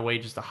trying to find a way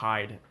just to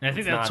hide. And I think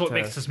It's that's not what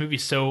to- makes this movie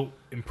so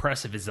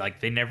impressive. Is like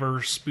they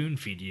never spoon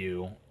feed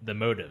you the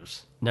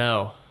motives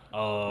No,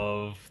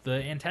 of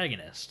the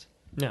antagonist.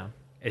 Yeah.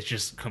 It's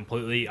just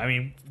completely. I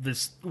mean,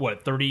 this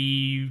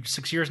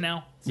 36 years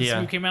now since Yeah.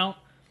 the movie came out.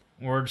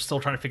 We're still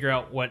trying to figure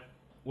out what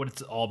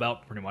it's all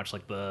about, pretty much,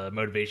 like the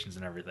motivations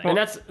and everything. and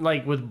that's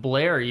like with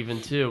Blair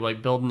even too,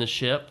 like building the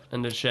ship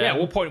and the shed. yeah. At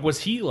what point was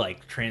he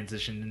like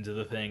transitioned into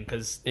the thing?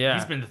 Because Yeah.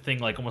 he's been the thing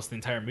like almost the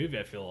entire movie.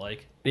 I feel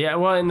like. Yeah,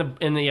 well,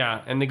 and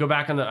they go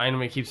back on the. I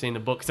know I keep saying the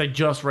book because I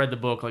just read the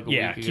book like a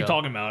Yeah. week ago. Keep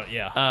talking about it.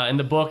 Yeah. In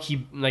the book,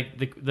 he like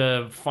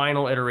the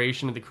final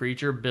iteration of the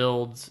creature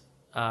builds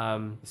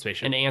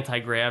spaceship. an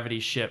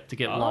anti-gravity ship to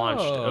get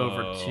launched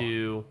over Oh.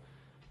 to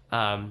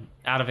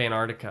out of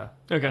Antarctica.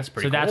 Okay. That's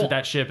pretty So that's cool. what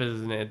that ship is,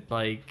 isn't it?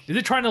 Like, Is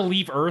it trying to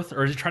leave Earth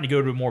or is it trying to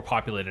go to a more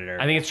populated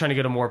area? I think it's trying to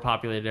go to a more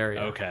populated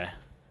area. Okay.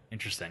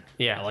 Interesting.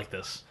 Yeah. I like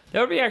this. That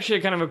would be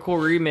actually kind of a cool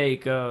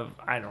remake of,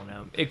 I don't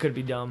know, it could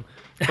be dumb,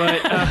 but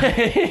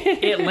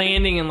it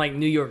landing in like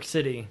New York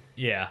City,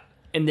 Yeah.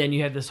 and then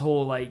you have this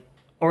whole like,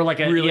 Or like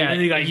a Really? yeah, And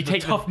then you got you the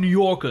take tough New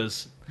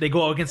Yorkers. They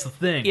go against the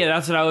thing. yeah,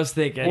 that's what I was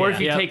thinking. or yeah. if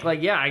you Yep. take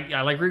like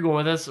I like where you're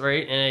going with this,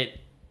 right? And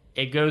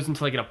it goes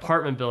into like an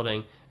apartment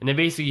building, and then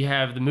basically you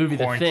have the movie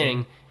The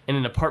Quarantine. Thing in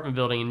an apartment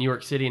building in New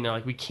York City, and they're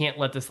like, we can't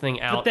let this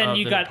thing out then of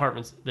you the got-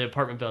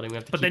 apartment building. We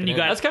have to. But keep then it you in.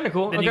 got That's kinda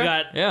cool. Then you Okay.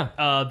 got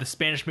Yeah. the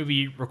Spanish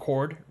movie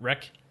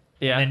Wreck.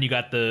 yeah. And then you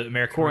got the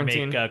American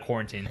Quarantine. remake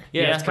Quarantine.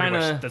 Yeah, Yeah, it's Pretty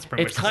much- kind of, that's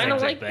pretty It's much the kind same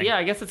of like thing. yeah,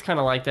 I guess it's kind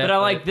of like that. but I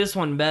like this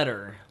one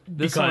better.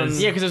 This Because-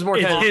 one, yeah, because there's more.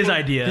 It's talk- his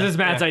idea. because it's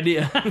Matt's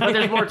idea. but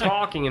there's more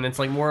talking, and it's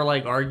like more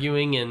like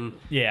arguing, and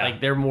Yeah. like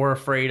they're more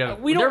afraid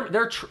of. We don't-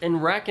 They're in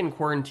Wreck and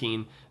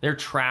Quarantine. They're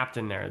trapped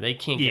in there. They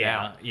can't get Yeah,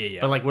 out. yeah.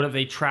 But like, what if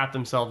they trap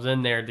themselves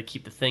in there to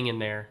keep the thing in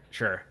there?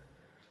 Sure.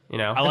 You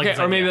know, I like Okay, this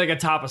or maybe idea. like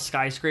atop a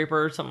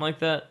skyscraper or something like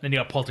that. Then you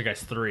got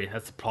Poltergeist 3.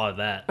 That's probably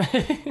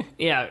that.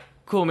 Yeah,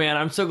 cool, man.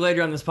 I'm so glad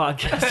you're on this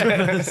podcast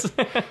with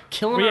us.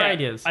 killing But our yeah,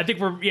 ideas. I think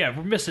we're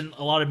missing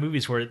a lot of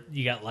movies where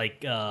you got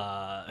like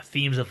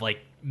themes of like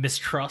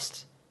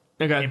mistrust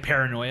Okay. and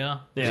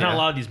paranoia. There's not a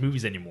lot of these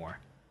movies anymore.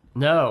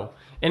 No,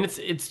 and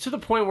it's to the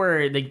point where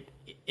it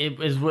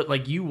is what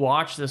like you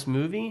watch this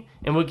movie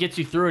and what gets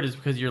you through it is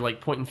because you're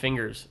like pointing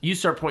fingers. You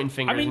start pointing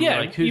fingers. I mean, and you're yeah,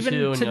 like, who's even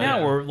who, and to you're now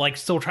like, we're like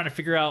still trying to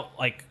figure out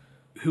like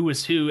who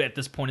is who at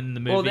this point in the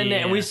movie. Well, then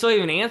and we still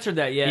haven't answered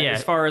that yet. Yeah.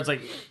 As far as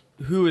like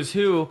who is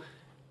who.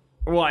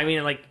 Well, I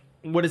mean, like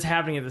what is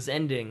happening at this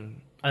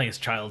ending? I think it's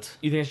Childs.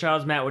 You think it's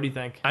Childs? Matt, what do you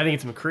think? I think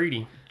it's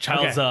McCready.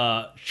 Childs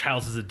Okay.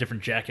 Childs has a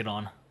different jacket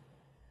on.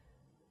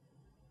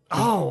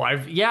 Oh,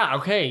 I've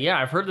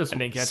heard this. I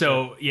didn't catch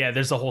So yeah,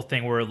 there's the whole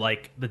thing where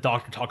like the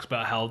doctor talks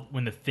about how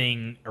when the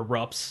thing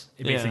erupts,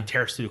 it basically Yeah.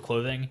 tears through the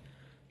clothing.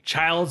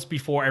 Childs,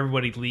 before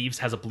everybody leaves,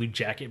 has a blue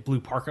jacket, blue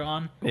parka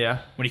on. Yeah.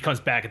 When he comes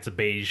back, it's a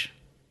beige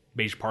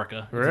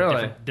parka. It's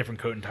Really? a different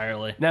coat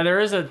entirely. Now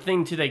there is a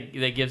thing too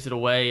that gives it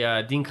away.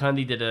 Dean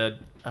Cundy did a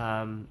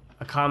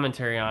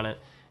commentary on it,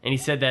 and he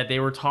said that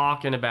they were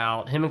talking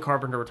about him and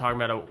Carpenter were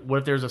talking about what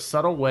if there's a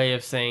subtle way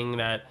of saying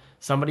that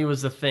somebody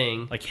was the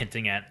thing, Like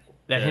hinting at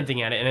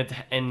hinting at it,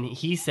 and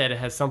he said it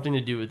has something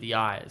to do with the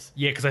eyes.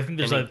 Yeah, because I think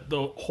there's And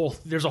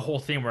there's a whole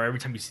thing where every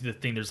time you see the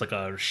thing, there's like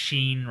a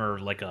sheen or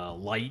like a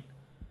light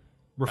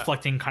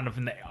reflecting kind of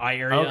in the eye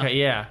area. Okay,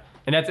 yeah,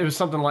 and it was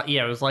something like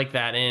it was like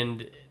that,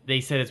 and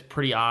they said it's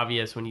pretty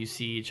obvious when you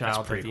see That's Child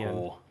at pretty the end.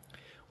 cool.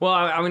 Well,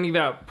 I'm going to give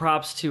out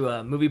props to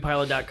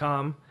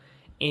moviepilot.com,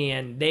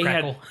 and they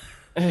Crackle.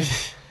 had.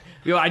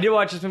 Yo, I did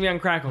watch this movie on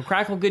Crackle.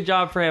 Crackle, good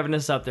job for having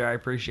this up there. I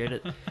appreciate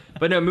it.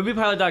 But no,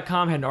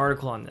 moviepilot.com had an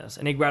article on this,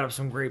 and they brought up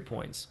some great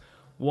points.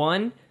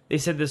 One, they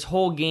said this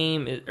whole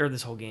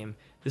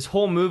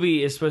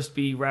movie is supposed to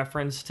be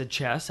reference to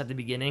chess at the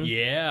beginning.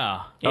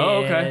 Yeah.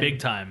 Oh, okay. And- Big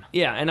time.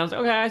 Yeah, and I was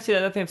like, okay, I see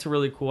that. I think that's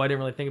really cool. I didn't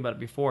really think about it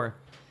before.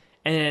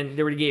 And then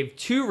they gave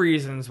two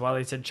reasons why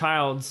they said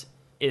Childs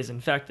is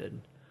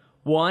infected.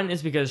 One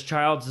is because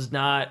Childs is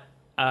not,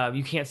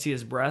 you can't see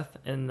his breath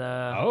in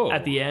the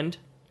at the end,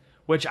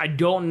 which I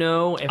don't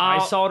know if I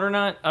saw it or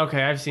not.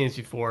 Okay, I've seen this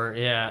before.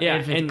 Yeah, Yeah,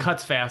 if it and-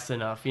 cuts fast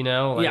enough, you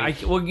know.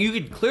 Like, Yeah, well, you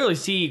could clearly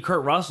see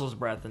Kurt Russell's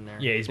breath in there.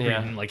 Yeah, he's Yeah.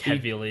 breathing like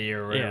heavily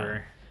or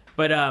whatever.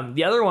 But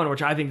the other one,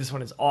 which I think this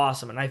one is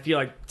awesome, and I feel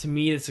like to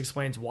me this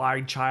explains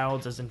why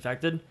Childs is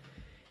infected,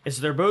 is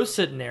they're both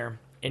sitting there,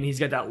 and he's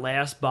got that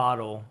last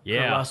bottle.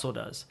 Yeah. Kurt Russell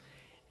does,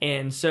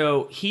 and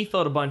so he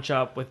filled a bunch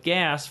up with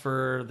gas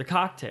for the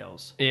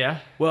cocktails. yeah.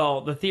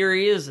 Well, the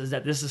theory is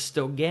that this is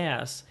still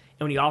gas,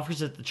 and when he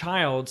offers it to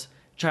Childs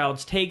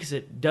takes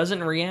it,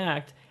 doesn't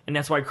react, and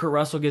that's why Kurt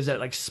Russell gives that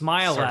like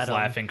smile Starts at him.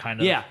 laughing, kind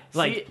of. Yeah,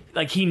 See-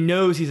 like he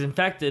knows he's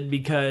infected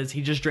because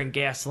he just drank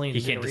gasoline. He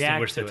and can't didn't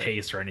react distinguish the to it.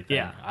 taste or anything.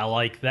 Yeah. I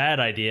like that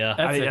idea.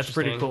 I think that's That's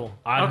pretty interesting. cool.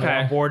 I'm Okay.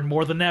 on board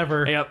more than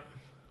ever. Yep.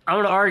 I'm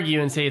gonna argue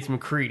and say it's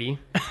McCready.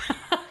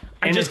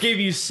 I And just it's- gave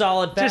you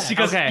solid facts. Just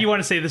because Okay. you want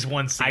to say this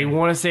one scene. I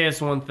want to say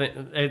this one thing.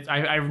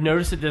 I've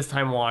noticed it this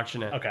time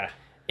watching it. Okay.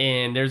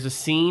 And there's a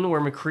scene where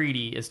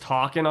McCready is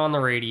talking on the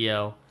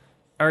radio,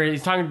 or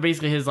he's talking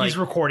basically his like He's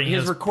recording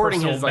his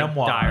personal his like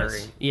memoirs.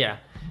 diary. Yeah,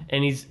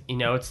 and he's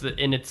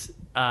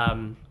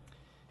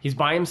he's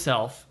by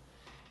himself,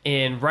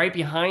 and right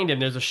behind him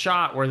there's a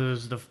shot where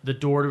there's the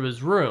door to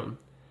his room,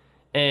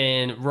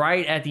 and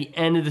right at the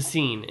end of the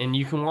scene, and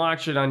you can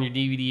watch it on your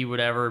DVD,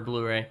 whatever,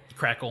 Blu-ray.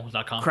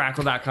 Crackle.com.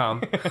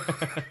 Crackle.com.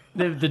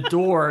 the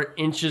door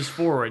inches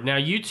forward. Now,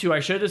 you two, I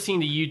showed the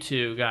scene to you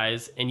two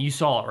guys, and you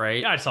saw it,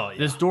 right? Yeah, I saw it, yeah.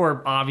 This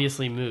door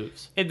obviously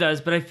moves. it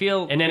does, but I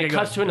feel And then Yeah, it go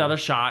cuts ahead. to another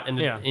shot, and,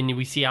 Yeah. and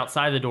we see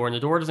outside the door, and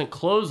the door doesn't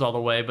close all the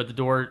way, but the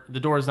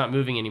door is not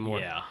moving anymore.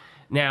 Yeah.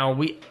 Now,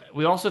 we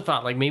also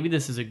thought, like, maybe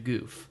this is a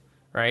goof,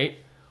 right?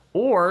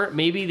 Or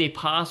maybe they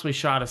possibly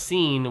shot a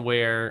scene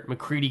where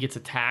McCready gets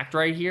attacked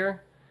right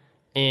here,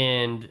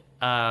 and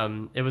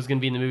it was going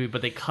to be in the movie,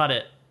 but they cut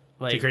it.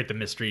 Like, To create the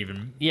mystery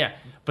even. yeah,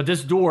 but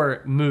this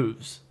door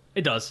moves,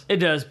 It does. It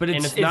does, but and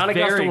it's not a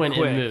gust very of wind.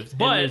 quick. It moves.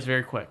 But- It moves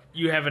very quick.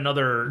 You have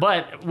another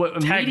But what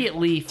tag,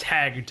 immediately,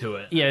 tag to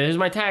it. yeah, there's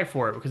my tag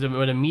for it because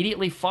what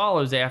immediately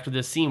follows after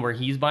this scene where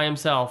he's by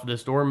himself,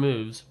 this door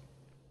moves.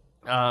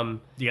 You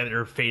got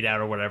your fade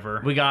out or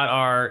whatever. We got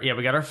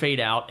our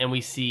fade out, and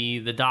we see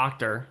the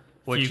doctor,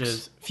 which Fuchs.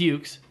 is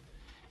Fuchs,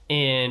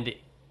 and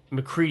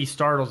McCready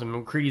startles him.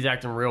 McCready's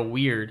acting real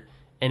weird,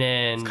 and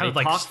then It's kind of they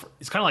like talk.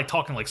 it's kind of like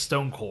talking like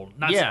Stone Cold.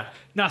 Not Yeah.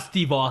 not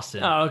Steve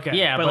Austin. Oh, okay.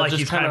 Yeah, but, but like just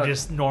he's kind of kinda-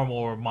 just normal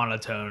or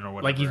monotone or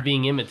whatever. like he's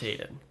being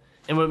imitated.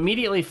 And what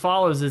immediately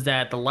follows is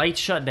that the lights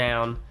shut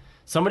down.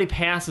 Somebody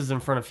passes in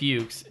front of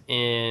Fuchs,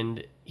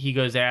 and he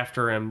goes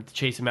after him to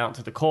chase him out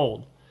into the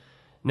cold.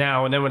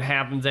 Now, and then what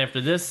happens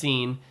after this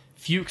scene?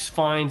 Fuchs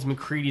finds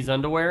McCready's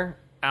underwear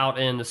out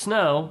in the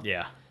snow,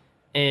 Yeah.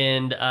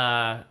 and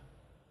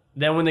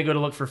then when they go to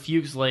look for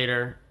Fuchs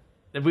later,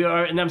 and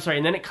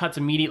then it cuts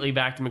immediately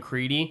back to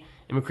McCready,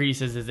 and McCready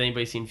says, "Has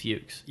anybody seen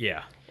Fuchs?"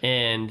 Yeah.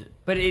 And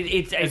But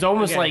it's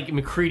almost okay. like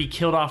McCready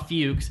killed off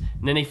Fuchs,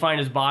 and then they find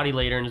his body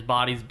later, and his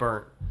body's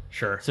burnt.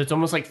 Sure. So it's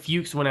almost like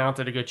Fuchs went out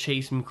there to go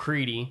chase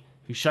McCready,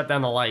 who shut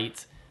down the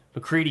lights.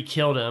 McCready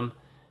killed him,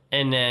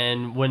 and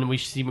then when we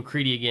see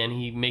McCready again,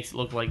 he makes it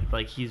look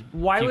like he's.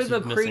 Why Fuchs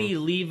would is McCready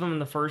missing. leave him in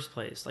the first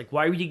place? Like,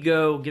 why would he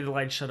go get the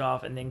lights shut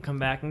off and then come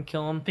back and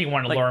kill him? I think he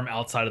wanted to Like- lure him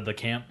outside of the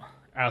camp,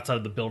 outside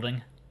of the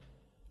building.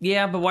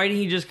 Yeah, but why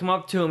didn't he just come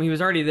up to him? He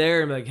was already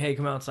there and be like, "Hey,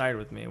 come outside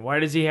with me." Why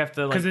does he have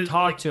to 'Cause like it's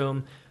talk like- to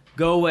him,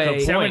 go away?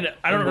 See, I don't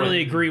and really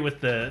then- agree with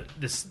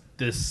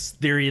this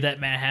theory that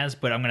Matt has,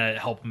 but I'm gonna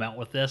help him out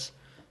with this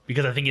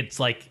because I think it's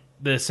like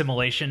the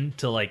assimilation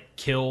to like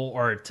kill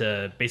or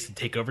to basically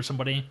take over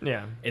somebody.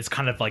 Yeah. It's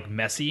kind of like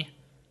messy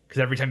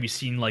because every time you've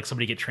seen like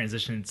somebody get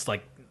transitioned, it's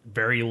like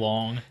very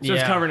long, So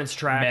it's Yeah. covering its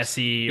tracks.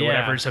 messy, or Yeah,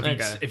 whatever. So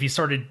okay. if he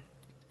started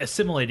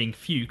assimilating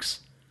Fuchs,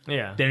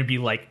 Yeah. then it'd be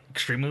like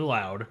extremely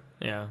loud,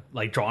 Yeah.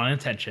 like drawing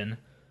attention.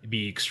 It'd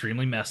be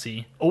extremely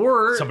messy.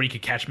 Or Somebody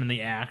could catch him in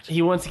the act.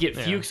 he wants to get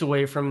Fuchs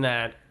away from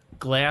that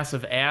glass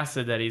of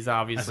acid that he's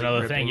obviously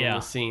another ripping thing, in yeah.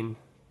 the scene.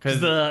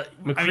 Because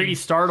McCready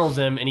startles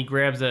him, and he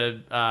grabs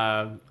a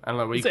I don't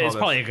know what you It's, call it's this.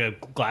 probably like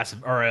a glass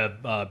of, or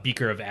a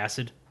beaker of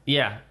acid.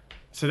 Yeah.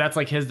 So that's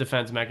like his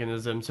defense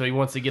mechanism. So he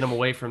wants to get him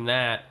away from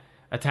that,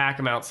 attack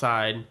him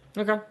outside.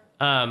 Okay.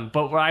 But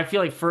what I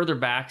feel like further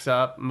backs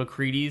up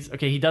McCready's.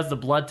 Okay, he does the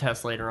blood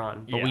test later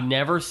on, but we Yeah.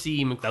 never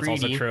see McCready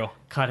also true.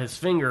 cut his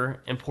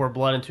finger and pour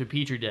blood into a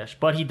petri dish.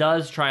 But he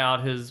does try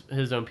out his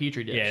own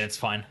petri dish. Yeah, it's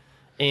fine.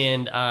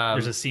 And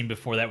There's a scene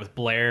before that with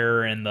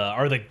Blair and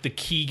the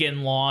key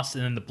getting lost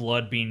and then the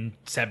blood being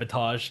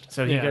sabotaged.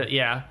 so he Yeah.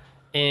 yeah.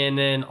 And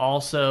then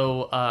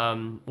also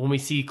when we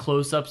see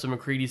close-ups of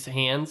McCready's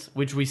hands,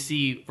 which we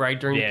see right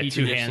during Yeah, the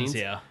petri two dish hands, scenes,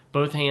 yeah.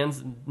 both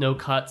hands, no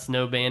cuts,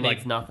 no band-aids,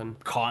 Like- nothing.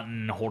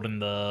 Cotton holding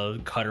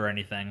the cut or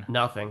anything.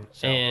 Nothing.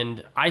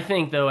 And I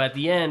think, though, at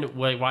the end,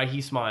 why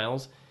he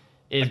smiles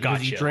is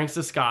because he gotcha. drinks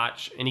the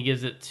scotch and he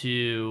gives it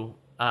to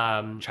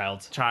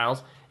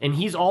Childs. And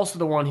he's also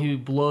the one who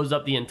blows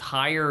up the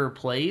entire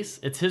place.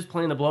 It's his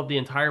plan to blow up the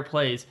entire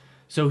place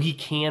so he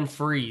can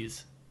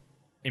freeze.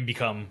 And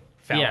become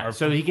foul. Yeah, or-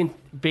 so he can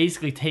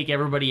basically take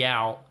everybody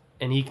out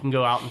and he can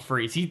go out and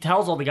freeze. He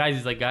tells all the guys,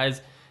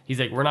 he's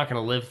like, we're not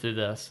going to live through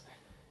this.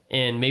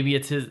 And maybe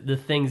it's the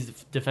thing's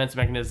defense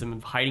mechanism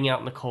of hiding out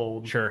in the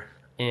cold Sure.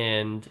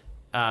 and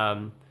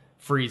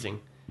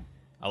freezing.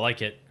 I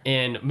like it.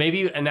 And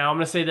now I'm going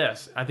to say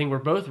this. I think we're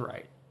both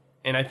right.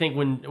 And I think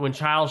when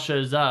Childs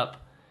shows up,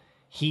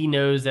 he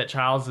knows that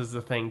Childs is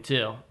the thing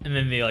too. And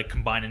then they like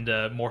combine into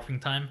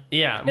morphing time.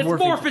 Yeah. It's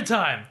morphin'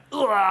 time.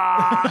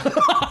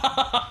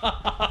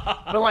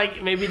 But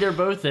like maybe they're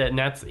both it. And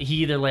he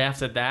either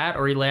laughs at that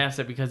or he laughs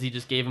at because he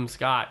just gave him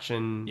scotch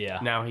and Yeah.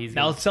 now he's...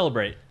 Now let's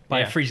celebrate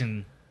by Yeah.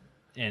 freezing.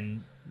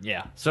 And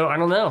yeah. So I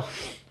don't know.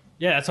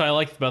 Yeah, that's what I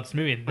liked about this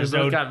movie. There's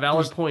both got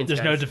valid points, There's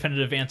no guys.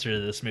 definitive answer to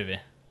this movie.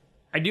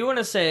 I do want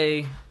to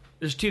say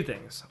there's two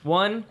things.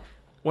 One,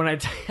 when I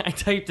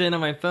typed in on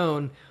my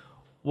phone,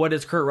 what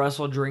is Kurt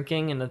Russell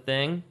drinking in the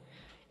thing?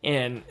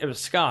 And it was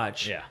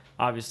scotch. Yeah.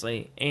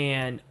 Obviously.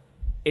 And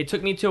it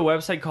took me to a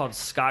website called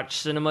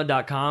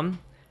scotchcinema.com.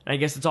 And I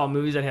guess it's all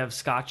movies that have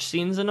scotch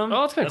scenes in them.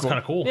 Oh, that's kind of That's cool. kind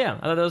of cool. Yeah,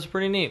 I thought that was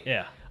pretty neat.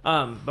 Yeah.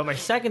 But my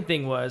second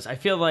thing was, I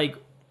feel like,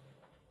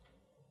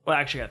 well,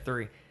 I actually got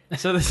three.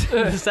 So the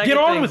second Get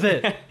on thing- with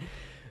it.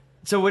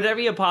 So would there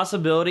be a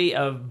possibility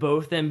of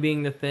both them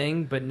being the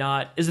thing, but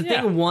not? Is the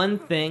Yeah. thing one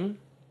thing?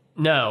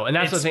 No, and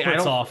that's It the thing. I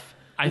splits don't. off.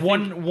 I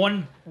think-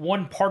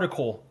 One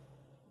particle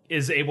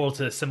is able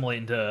to assimilate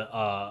into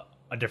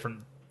a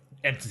different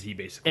entity,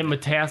 basically. It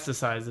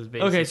metastasizes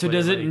basically. Okay, so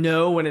does it like-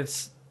 know when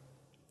it's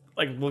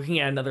like looking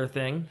at another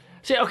thing?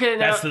 See, okay,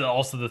 now, That's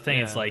also the thing.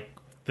 It's Yeah. like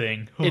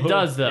thing. it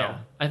does though. Yeah.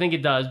 I think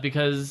it does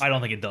because I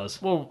don't think it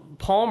does. well,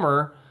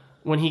 Palmer,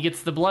 when he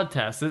gets the blood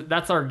test,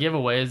 that's our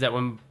giveaway. Is that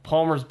when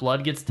Palmer's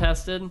blood gets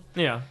tested,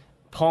 Yeah.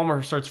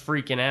 Palmer starts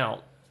freaking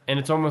out, and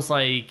it's almost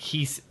like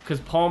because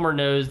Palmer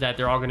knows that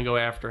they're all going to go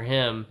after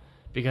him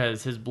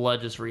because his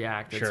blood just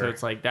reacted. So Sure.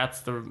 it's like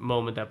that's the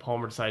moment that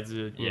Palmer decides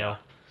to Yeah. know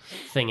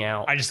thing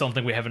out. I just don't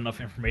think we have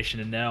enough information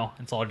to know.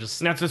 It's all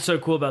just And that's what's so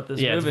cool about this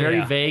yeah, it's movie. very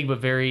Yeah. vague but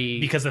very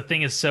because the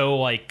thing is so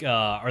like,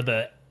 or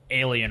the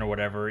alien or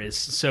whatever is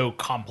so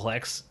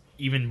complex.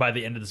 Even by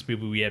the end of this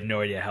movie, we have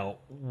no idea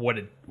what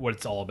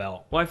it's all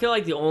about. Well, I feel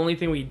like the only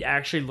thing we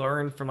actually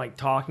learned from like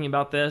talking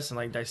about this and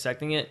like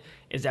dissecting it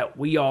is that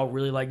we all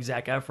really like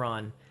Zac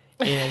Efron.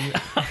 And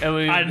and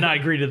we, I did not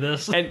agree to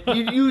this. and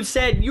you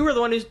said you were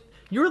the one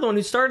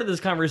who started this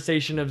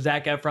conversation of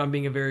Zac Efron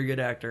being a very good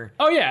actor.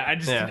 Oh yeah, I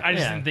just Yeah.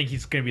 didn't think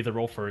he's going to be the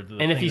role for the.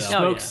 and if he thing, though.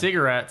 smokes yeah.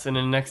 cigarettes and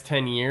in the next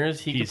 10 years,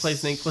 he could He's play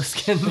Snake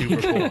Plissken.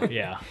 super cool.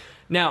 Yeah,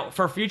 Now,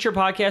 for future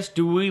podcasts,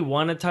 do we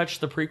want to touch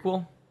the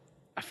prequel?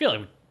 I feel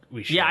like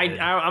we should. Yeah,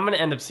 I'm going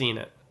to end up seeing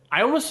it.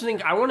 I almost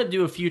think I want to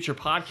do a future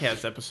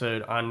podcast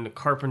episode on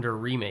Carpenter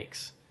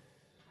remakes.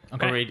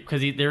 Okay.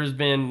 Because there's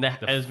been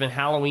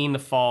Halloween, The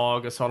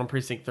Fog, Assault on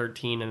Precinct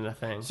 13, and The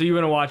Thing. So you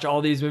want to watch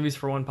all these movies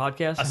for one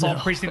podcast? Assault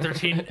on Precinct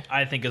 13,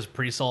 I think is a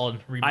pretty solid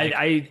remake.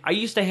 I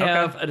used to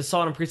have an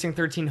Assault on Precinct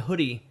 13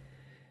 hoodie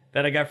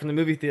that I got from the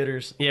movie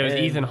theaters. Yeah, it was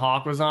And- Ethan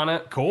Hawke was on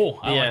it. Cool.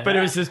 I Yeah. like But that.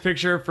 it was this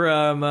picture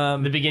from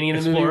The beginning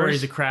of the movie where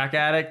Explorers? he's a crack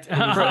addict.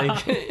 And he's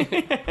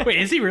like, Wait,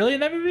 is he really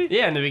in that movie?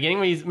 yeah, in the beginning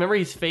when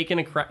he's faking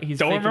a crack.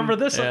 Don't remember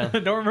this. Yeah.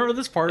 Don't remember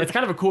this part. It's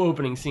kind of a cool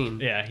opening scene.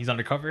 yeah, he's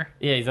undercover.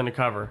 Yeah, he's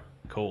undercover.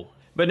 Cool.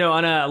 But no,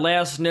 on a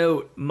last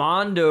note,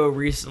 Mondo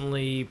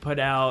recently put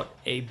out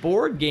a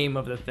board game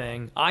of the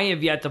thing. I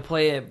have yet to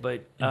play it,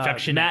 but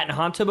Infection. Matt and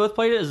Honto both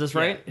played it. Is this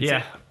right?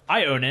 Yeah.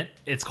 I own it.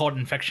 It's called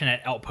Infection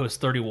at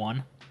Outpost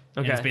 31.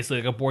 And Okay. it's basically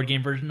like a board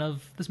game version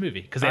of this movie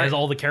because it has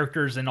all the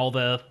characters and all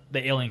the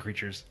alien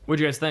creatures.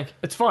 What'd you guys think?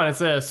 It's fun. It's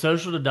a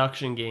social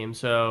deduction game.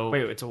 So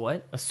Wait, it's a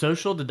what? a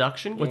social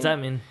deduction game? What's that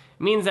mean?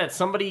 It means that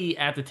somebody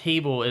at the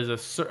table is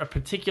a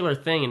particular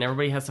thing, and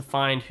everybody has to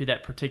find who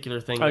that particular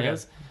thing Okay.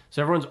 is.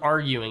 So everyone's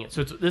arguing it.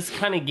 So this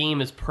kind of game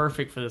is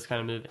perfect for this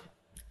kind of movie.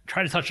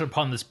 Try to touch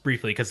upon this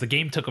briefly because the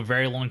game took a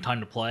very long time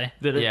to play.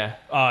 Did it? Yeah.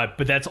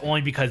 But that's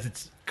only because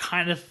it's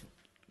kind of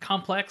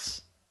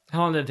complex. How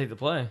long did it take to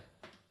play?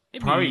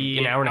 Maybe Probably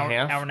an hour and a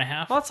half. Hour and a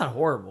half. Well, that's not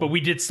horrible. But we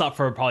did stop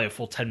for probably a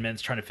full 10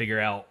 minutes trying to figure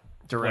out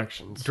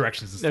Directions.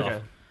 directions and stuff.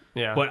 Okay.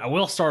 Yeah. But I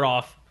will start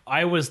off.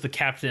 I was the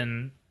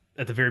captain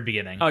at the very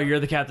beginning. Oh,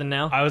 you're the captain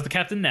now? I was the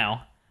captain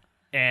now,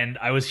 and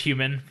I was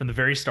human from the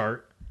very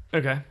start.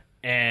 Okay.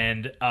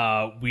 And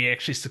we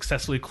actually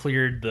successfully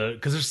cleared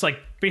because there's like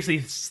basically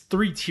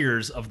 3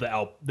 tiers of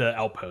the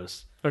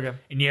outpost, Okay.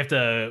 and you have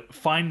to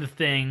find the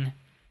thing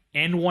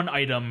and one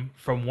item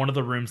from one of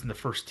the rooms in the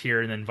first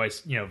tier, and then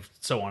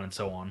so on and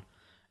so on,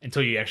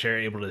 until you actually are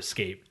able to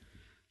escape.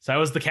 So I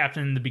was the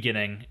captain in the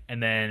beginning,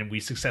 and then we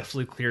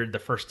successfully cleared the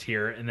first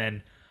tier, and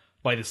then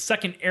by the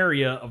second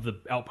area of the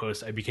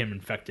outpost, I became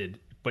infected,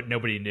 but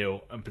nobody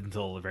knew up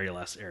until the very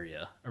last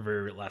area, or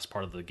very last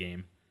part of the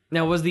game.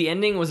 Now, was the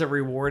ending, was it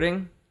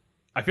rewarding?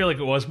 I feel like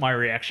it was my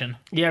reaction.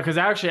 Yeah, because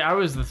actually I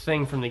was the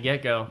thing from the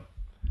get go.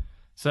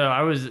 So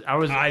I was I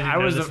didn't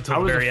know this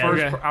until the very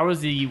end. I was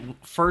the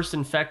first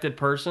infected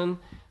person.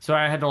 So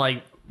I had to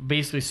like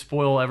basically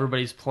spoil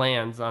everybody's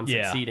plans on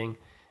Yeah. succeeding,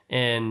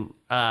 and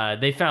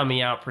they found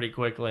me out pretty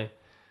quickly.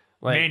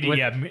 Like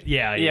Mandy,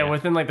 yeah,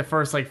 within like the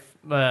first like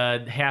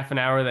half an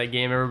hour of that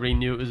game, everybody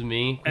knew it was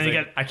me. 'Cause And you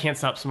I, got- I can't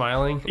stop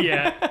smiling.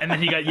 yeah, and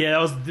then that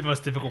was the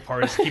most difficult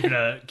part is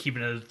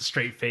keeping a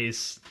straight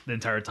face the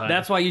entire time.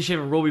 That's why you should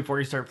have a rule before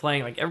you start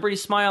playing. Like, everybody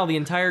smile the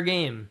entire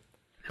game.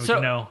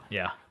 So-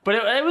 yeah. But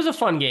it was a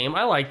fun game.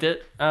 I liked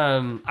it.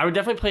 I would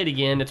definitely play it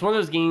again. It's one of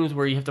those games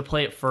where you have to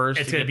play it first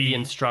It's to gonna get be- the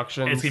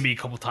instructions. It's gonna be a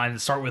couple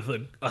times. Start with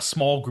a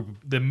small group,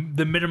 the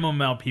minimum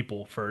amount of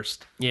people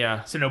first,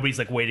 yeah. so nobody's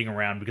like waiting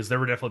around because there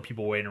were definitely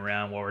people waiting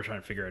around while we're trying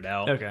to figure it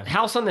out. Okay.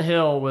 House on the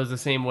Hill was the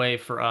same way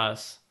for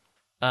us.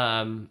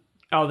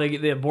 Oh,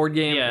 the board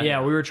game? Yeah.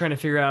 Yeah, we were trying to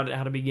figure out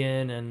how to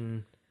begin,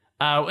 and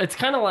It's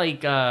kind of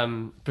like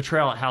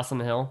Betrayal at House on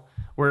the Hill,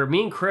 where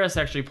me and Chris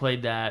actually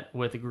played that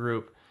with a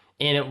group,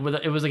 and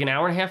it was like an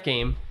hour and a half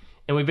game,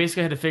 and we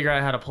basically had to figure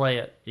out how to play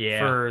it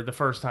for the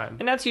first time.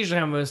 and that's usually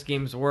how most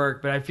games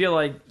work. But I feel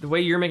like the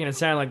way you're making it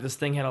sound like this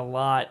thing had a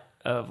lot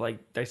of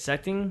like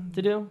dissecting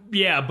to do.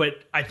 Yeah,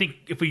 but I think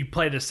if we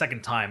play it a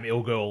second time, it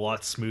will go a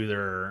lot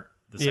smoother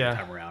the second Yeah.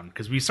 time around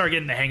because we started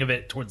getting the hang of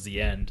it towards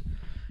the end,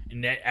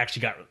 and it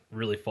actually got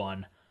really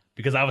fun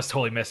because I was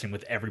totally messing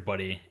with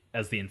everybody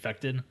as the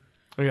infected.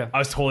 Okay. I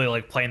was totally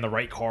like playing the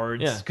right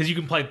cards. Yeah. Because you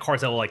can play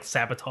cards that will like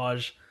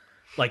sabotage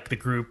like the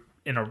group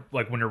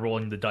like when they're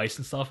rolling the dice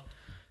and stuff.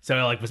 So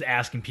I like was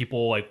asking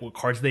people like what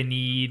cards they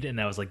need, and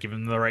I was like giving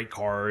them the right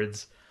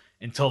cards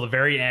until the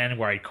very end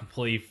where I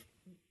completely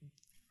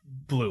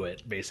blew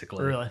it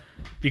basically. Really?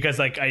 Because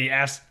like I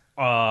asked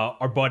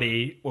our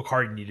buddy what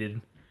card he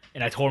needed,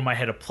 and I told him I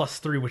had a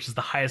 +3, which is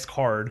the highest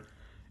card,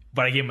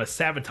 but I gave him a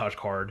sabotage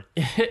card.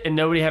 And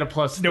nobody had a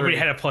 +3. Nobody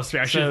had a +3.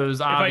 Actually, So it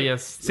was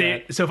obvious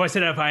So if I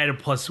said if I had a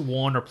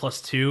 +1 or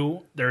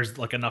 +2, there's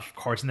like enough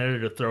cards in there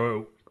to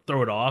throw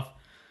it off.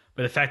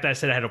 But the fact that I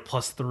said I had a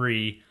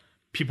 +3,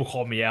 people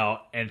called me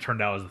out, and it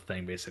turned out it was the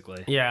thing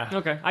basically. Yeah.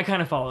 Okay, I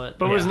kind of follow it.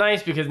 But it was Yeah.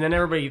 nice because then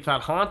everybody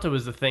thought Honto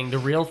was the thing, the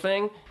real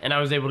thing, and I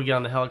was able to get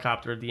on the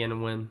helicopter at the end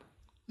and win.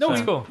 No,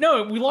 That's cool.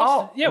 No, we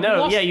lost. Oh, we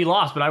lost. you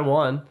lost, but I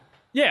won.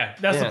 Yeah,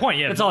 that's Yeah. the point.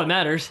 Yeah, That's all that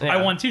matters.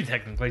 I won too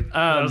technically.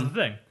 That was the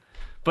thing.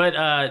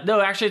 But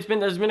no, actually,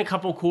 there's been a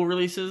couple cool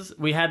releases.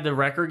 We had the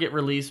record get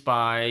released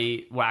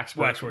by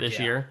Waxwork this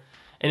yeah. year,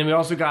 and then we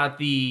also got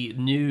the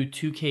new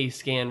 2K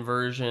scan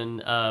version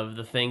of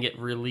the thing get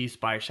released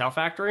by Shout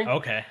Factory.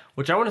 Okay.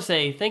 Which I want to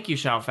say thank you,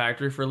 Shout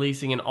Factory, for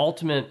releasing an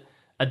ultimate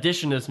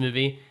edition to this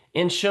movie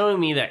and showing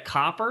me that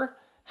Copper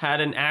had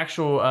an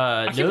actual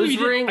nose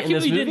ring in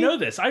this movie. You didn't know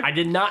this. I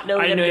did not know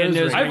I he had didn't know a he had nose a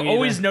nose ring. ring. I've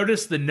always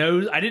noticed the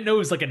nose. I didn't know it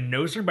was like a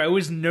nose ring, but I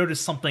always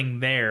noticed something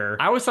there.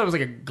 I always thought it was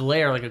like a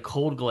glare, like a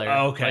cold glare.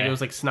 Oh, okay. Like it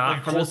was like snot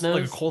Like from cold- his nose.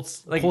 like a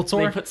cold They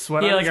sore? put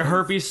sweat Yeah, on like his a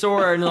herpes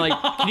sore, and like,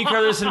 can you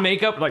cover this in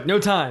makeup? Like, no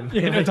time.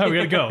 Yeah, no time. We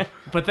gotta go.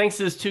 But thanks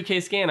to this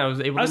 2K scan, I was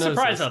able I was to notice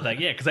surprised this. about that.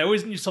 Yeah, because I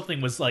always knew something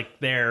was like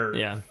there.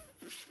 Yeah.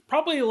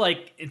 Probably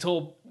like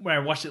until when I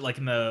watched it like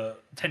in the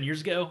 10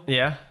 years ago.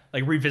 Yeah.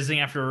 like revisiting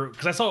after,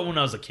 because I saw it when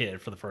I was a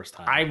kid for the first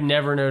time. I've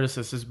never noticed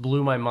this. This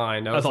blew my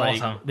mind. I was That's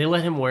like, awesome. they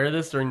let him wear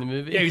this during the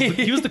movie? Yeah,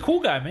 he was the cool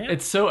guy, man.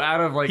 It's so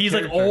out of like He's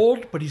like character.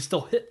 old, but he's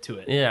still hip to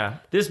it. Yeah.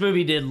 This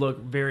movie did look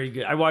very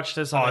good. I watched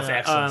this on Oh, it's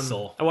excellent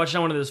still. I watched it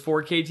on one of those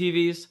 4K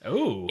TVs,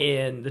 Oh,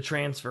 and the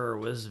transfer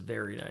was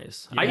very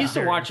nice. I used to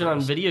Very watch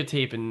impressed. it on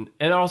videotape,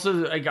 and also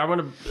like, I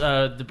want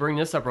to bring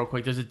this up real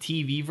quick. There's a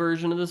TV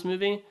version of this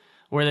movie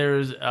where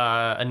there's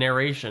a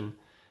narration,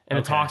 and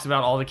it Okay. talks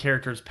about all the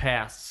characters'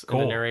 pasts in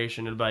the Cool.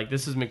 narration. It'd be like,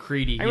 this is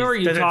McCready. I remember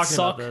you Does it talking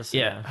suck? about this.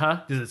 Yeah,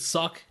 huh? does it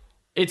suck?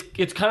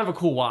 It's kind of a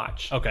cool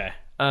watch. Okay.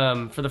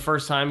 For the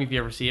first time if you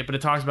ever see it, but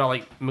it talks about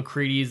like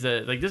McCready's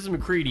like, this is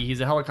McCready.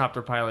 He's a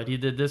helicopter pilot. He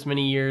did this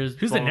many years.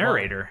 Who's blah, the blah, blah.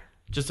 narrator?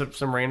 Just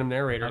some random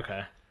narrator.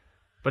 Okay.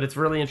 But it's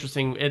really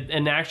interesting.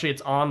 And actually,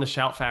 it's on the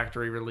Shout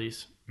Factory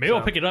release. Maybe So,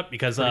 I'll pick it up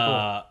because cool.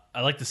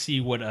 I like to see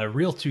what a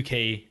real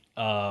 2K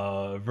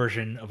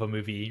version of a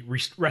movie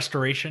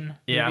restoration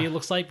Yeah. movie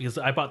looks like, because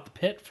I bought The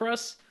Pit for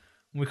us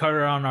when we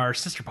covered it on our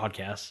sister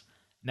podcast,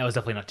 and that was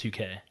definitely not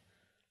 2K.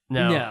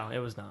 No. it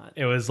was not.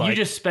 It was like, You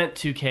just spent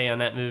 $2K on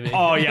that movie.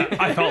 oh yeah,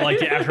 I felt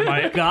like it after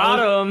my Got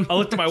him. I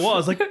looked at my wall, I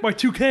was like, my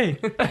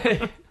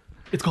 2K,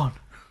 it's gone.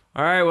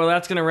 All right, well,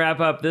 that's going to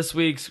wrap up this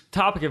week's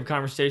topic of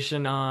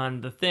conversation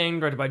on The Thing,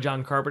 directed by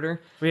John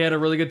Carpenter. We had a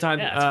really good time.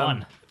 Yeah, it's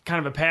fun.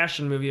 Kind of a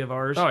passion movie of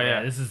ours. Oh, Yeah,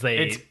 yeah. this is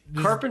It's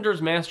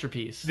Carpenter's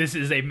masterpiece. this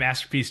is a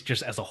masterpiece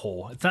just as a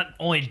whole. It's not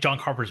only John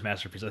Carpenter's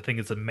masterpiece. I think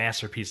it's a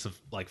masterpiece of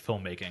like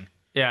filmmaking.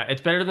 Yeah,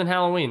 it's better than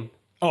Halloween.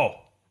 Oh,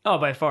 Oh,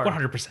 by far.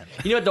 100%.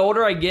 You know what? The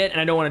older I get, and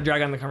I don't want to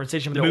drag on the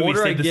conversation, but the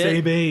older I the get,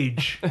 same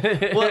age.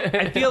 well,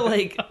 I feel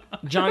like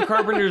John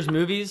Carpenter's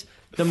movies,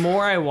 the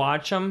more I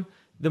watch them,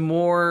 the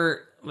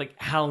more like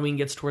Halloween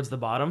gets towards the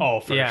bottom.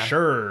 Oh, for Yeah.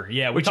 sure.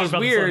 Yeah, we which talked is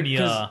about weird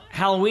this on because the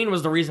Halloween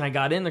was the reason I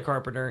got into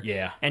Carpenter.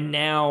 Yeah. And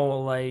now,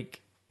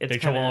 like, it's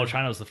Big Trouble in kinda, Little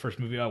China was the first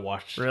movie I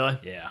watched. Really?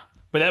 Yeah.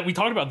 But that we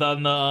talked about that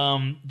in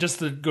the just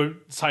to go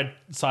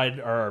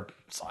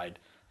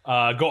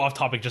go off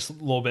topic just a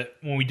little bit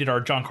when we did our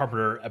John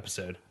Carpenter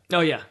episode. Oh,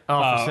 yeah.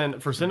 Oh,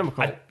 for Cinema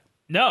Cult.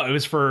 No, it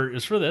was for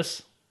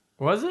this.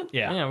 Was it?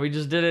 Yeah. Yeah, we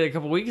just did it a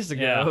couple weeks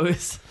ago. Yeah. It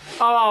was-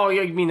 Oh,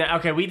 you mean that?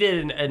 Okay, we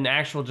did an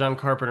actual John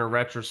Carpenter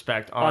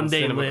retrospect on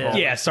They Cinema Live. Cult.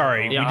 Yeah,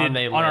 sorry. Yeah, we on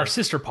They did on our Live.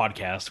 sister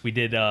podcast. We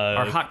did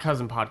Our Hot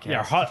Cousin podcast. yeah,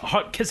 our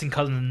hot kissing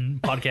cousin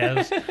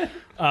podcast.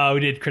 We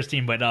did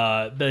Christine, but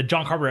the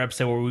John Carpenter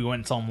episode where we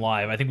went and saw him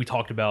live. I think I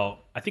talked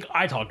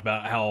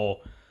about how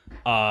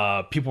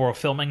people were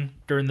filming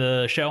during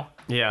the show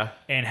Yeah.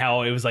 and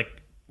how it was like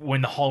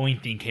when the Halloween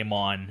theme came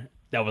on.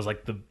 That was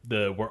like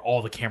the where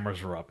all the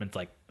cameras were up. And it's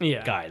like,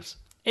 Yeah. guys,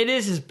 It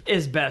is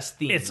his best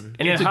theme. it's And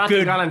then it's a Hot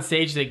good got on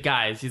stage like,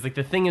 guys, he's like,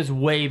 the thing is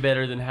way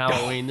better than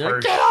Halloween. They're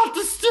like, for get off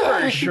the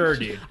stage! sure,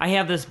 dude. I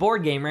have this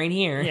board game right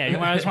here. Yeah, you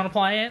guys want to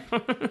play it?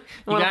 You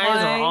Wanna guys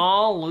play? are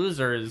all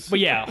losers. But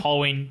yeah,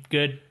 Halloween,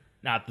 good,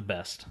 not the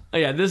best. Oh,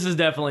 yeah, this is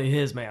definitely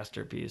his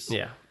masterpiece.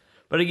 Yeah.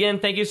 But again,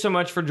 thank you so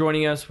much for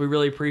joining us. We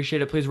really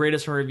appreciate it. Please rate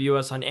us and review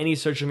us on any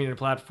social media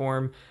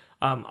platform,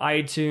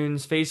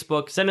 iTunes,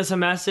 Facebook. Send us a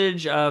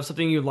message of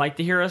something you'd like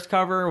to hear us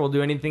cover. We'll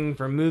do anything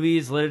from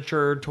movies,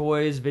 literature,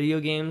 toys, video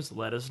games.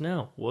 Let us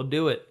know. We'll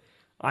do it.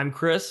 I'm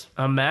Chris,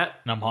 I'm Matt.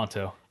 And I'm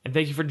Honto. and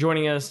thank you for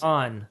joining us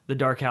on The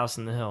Dark House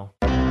in the Hill.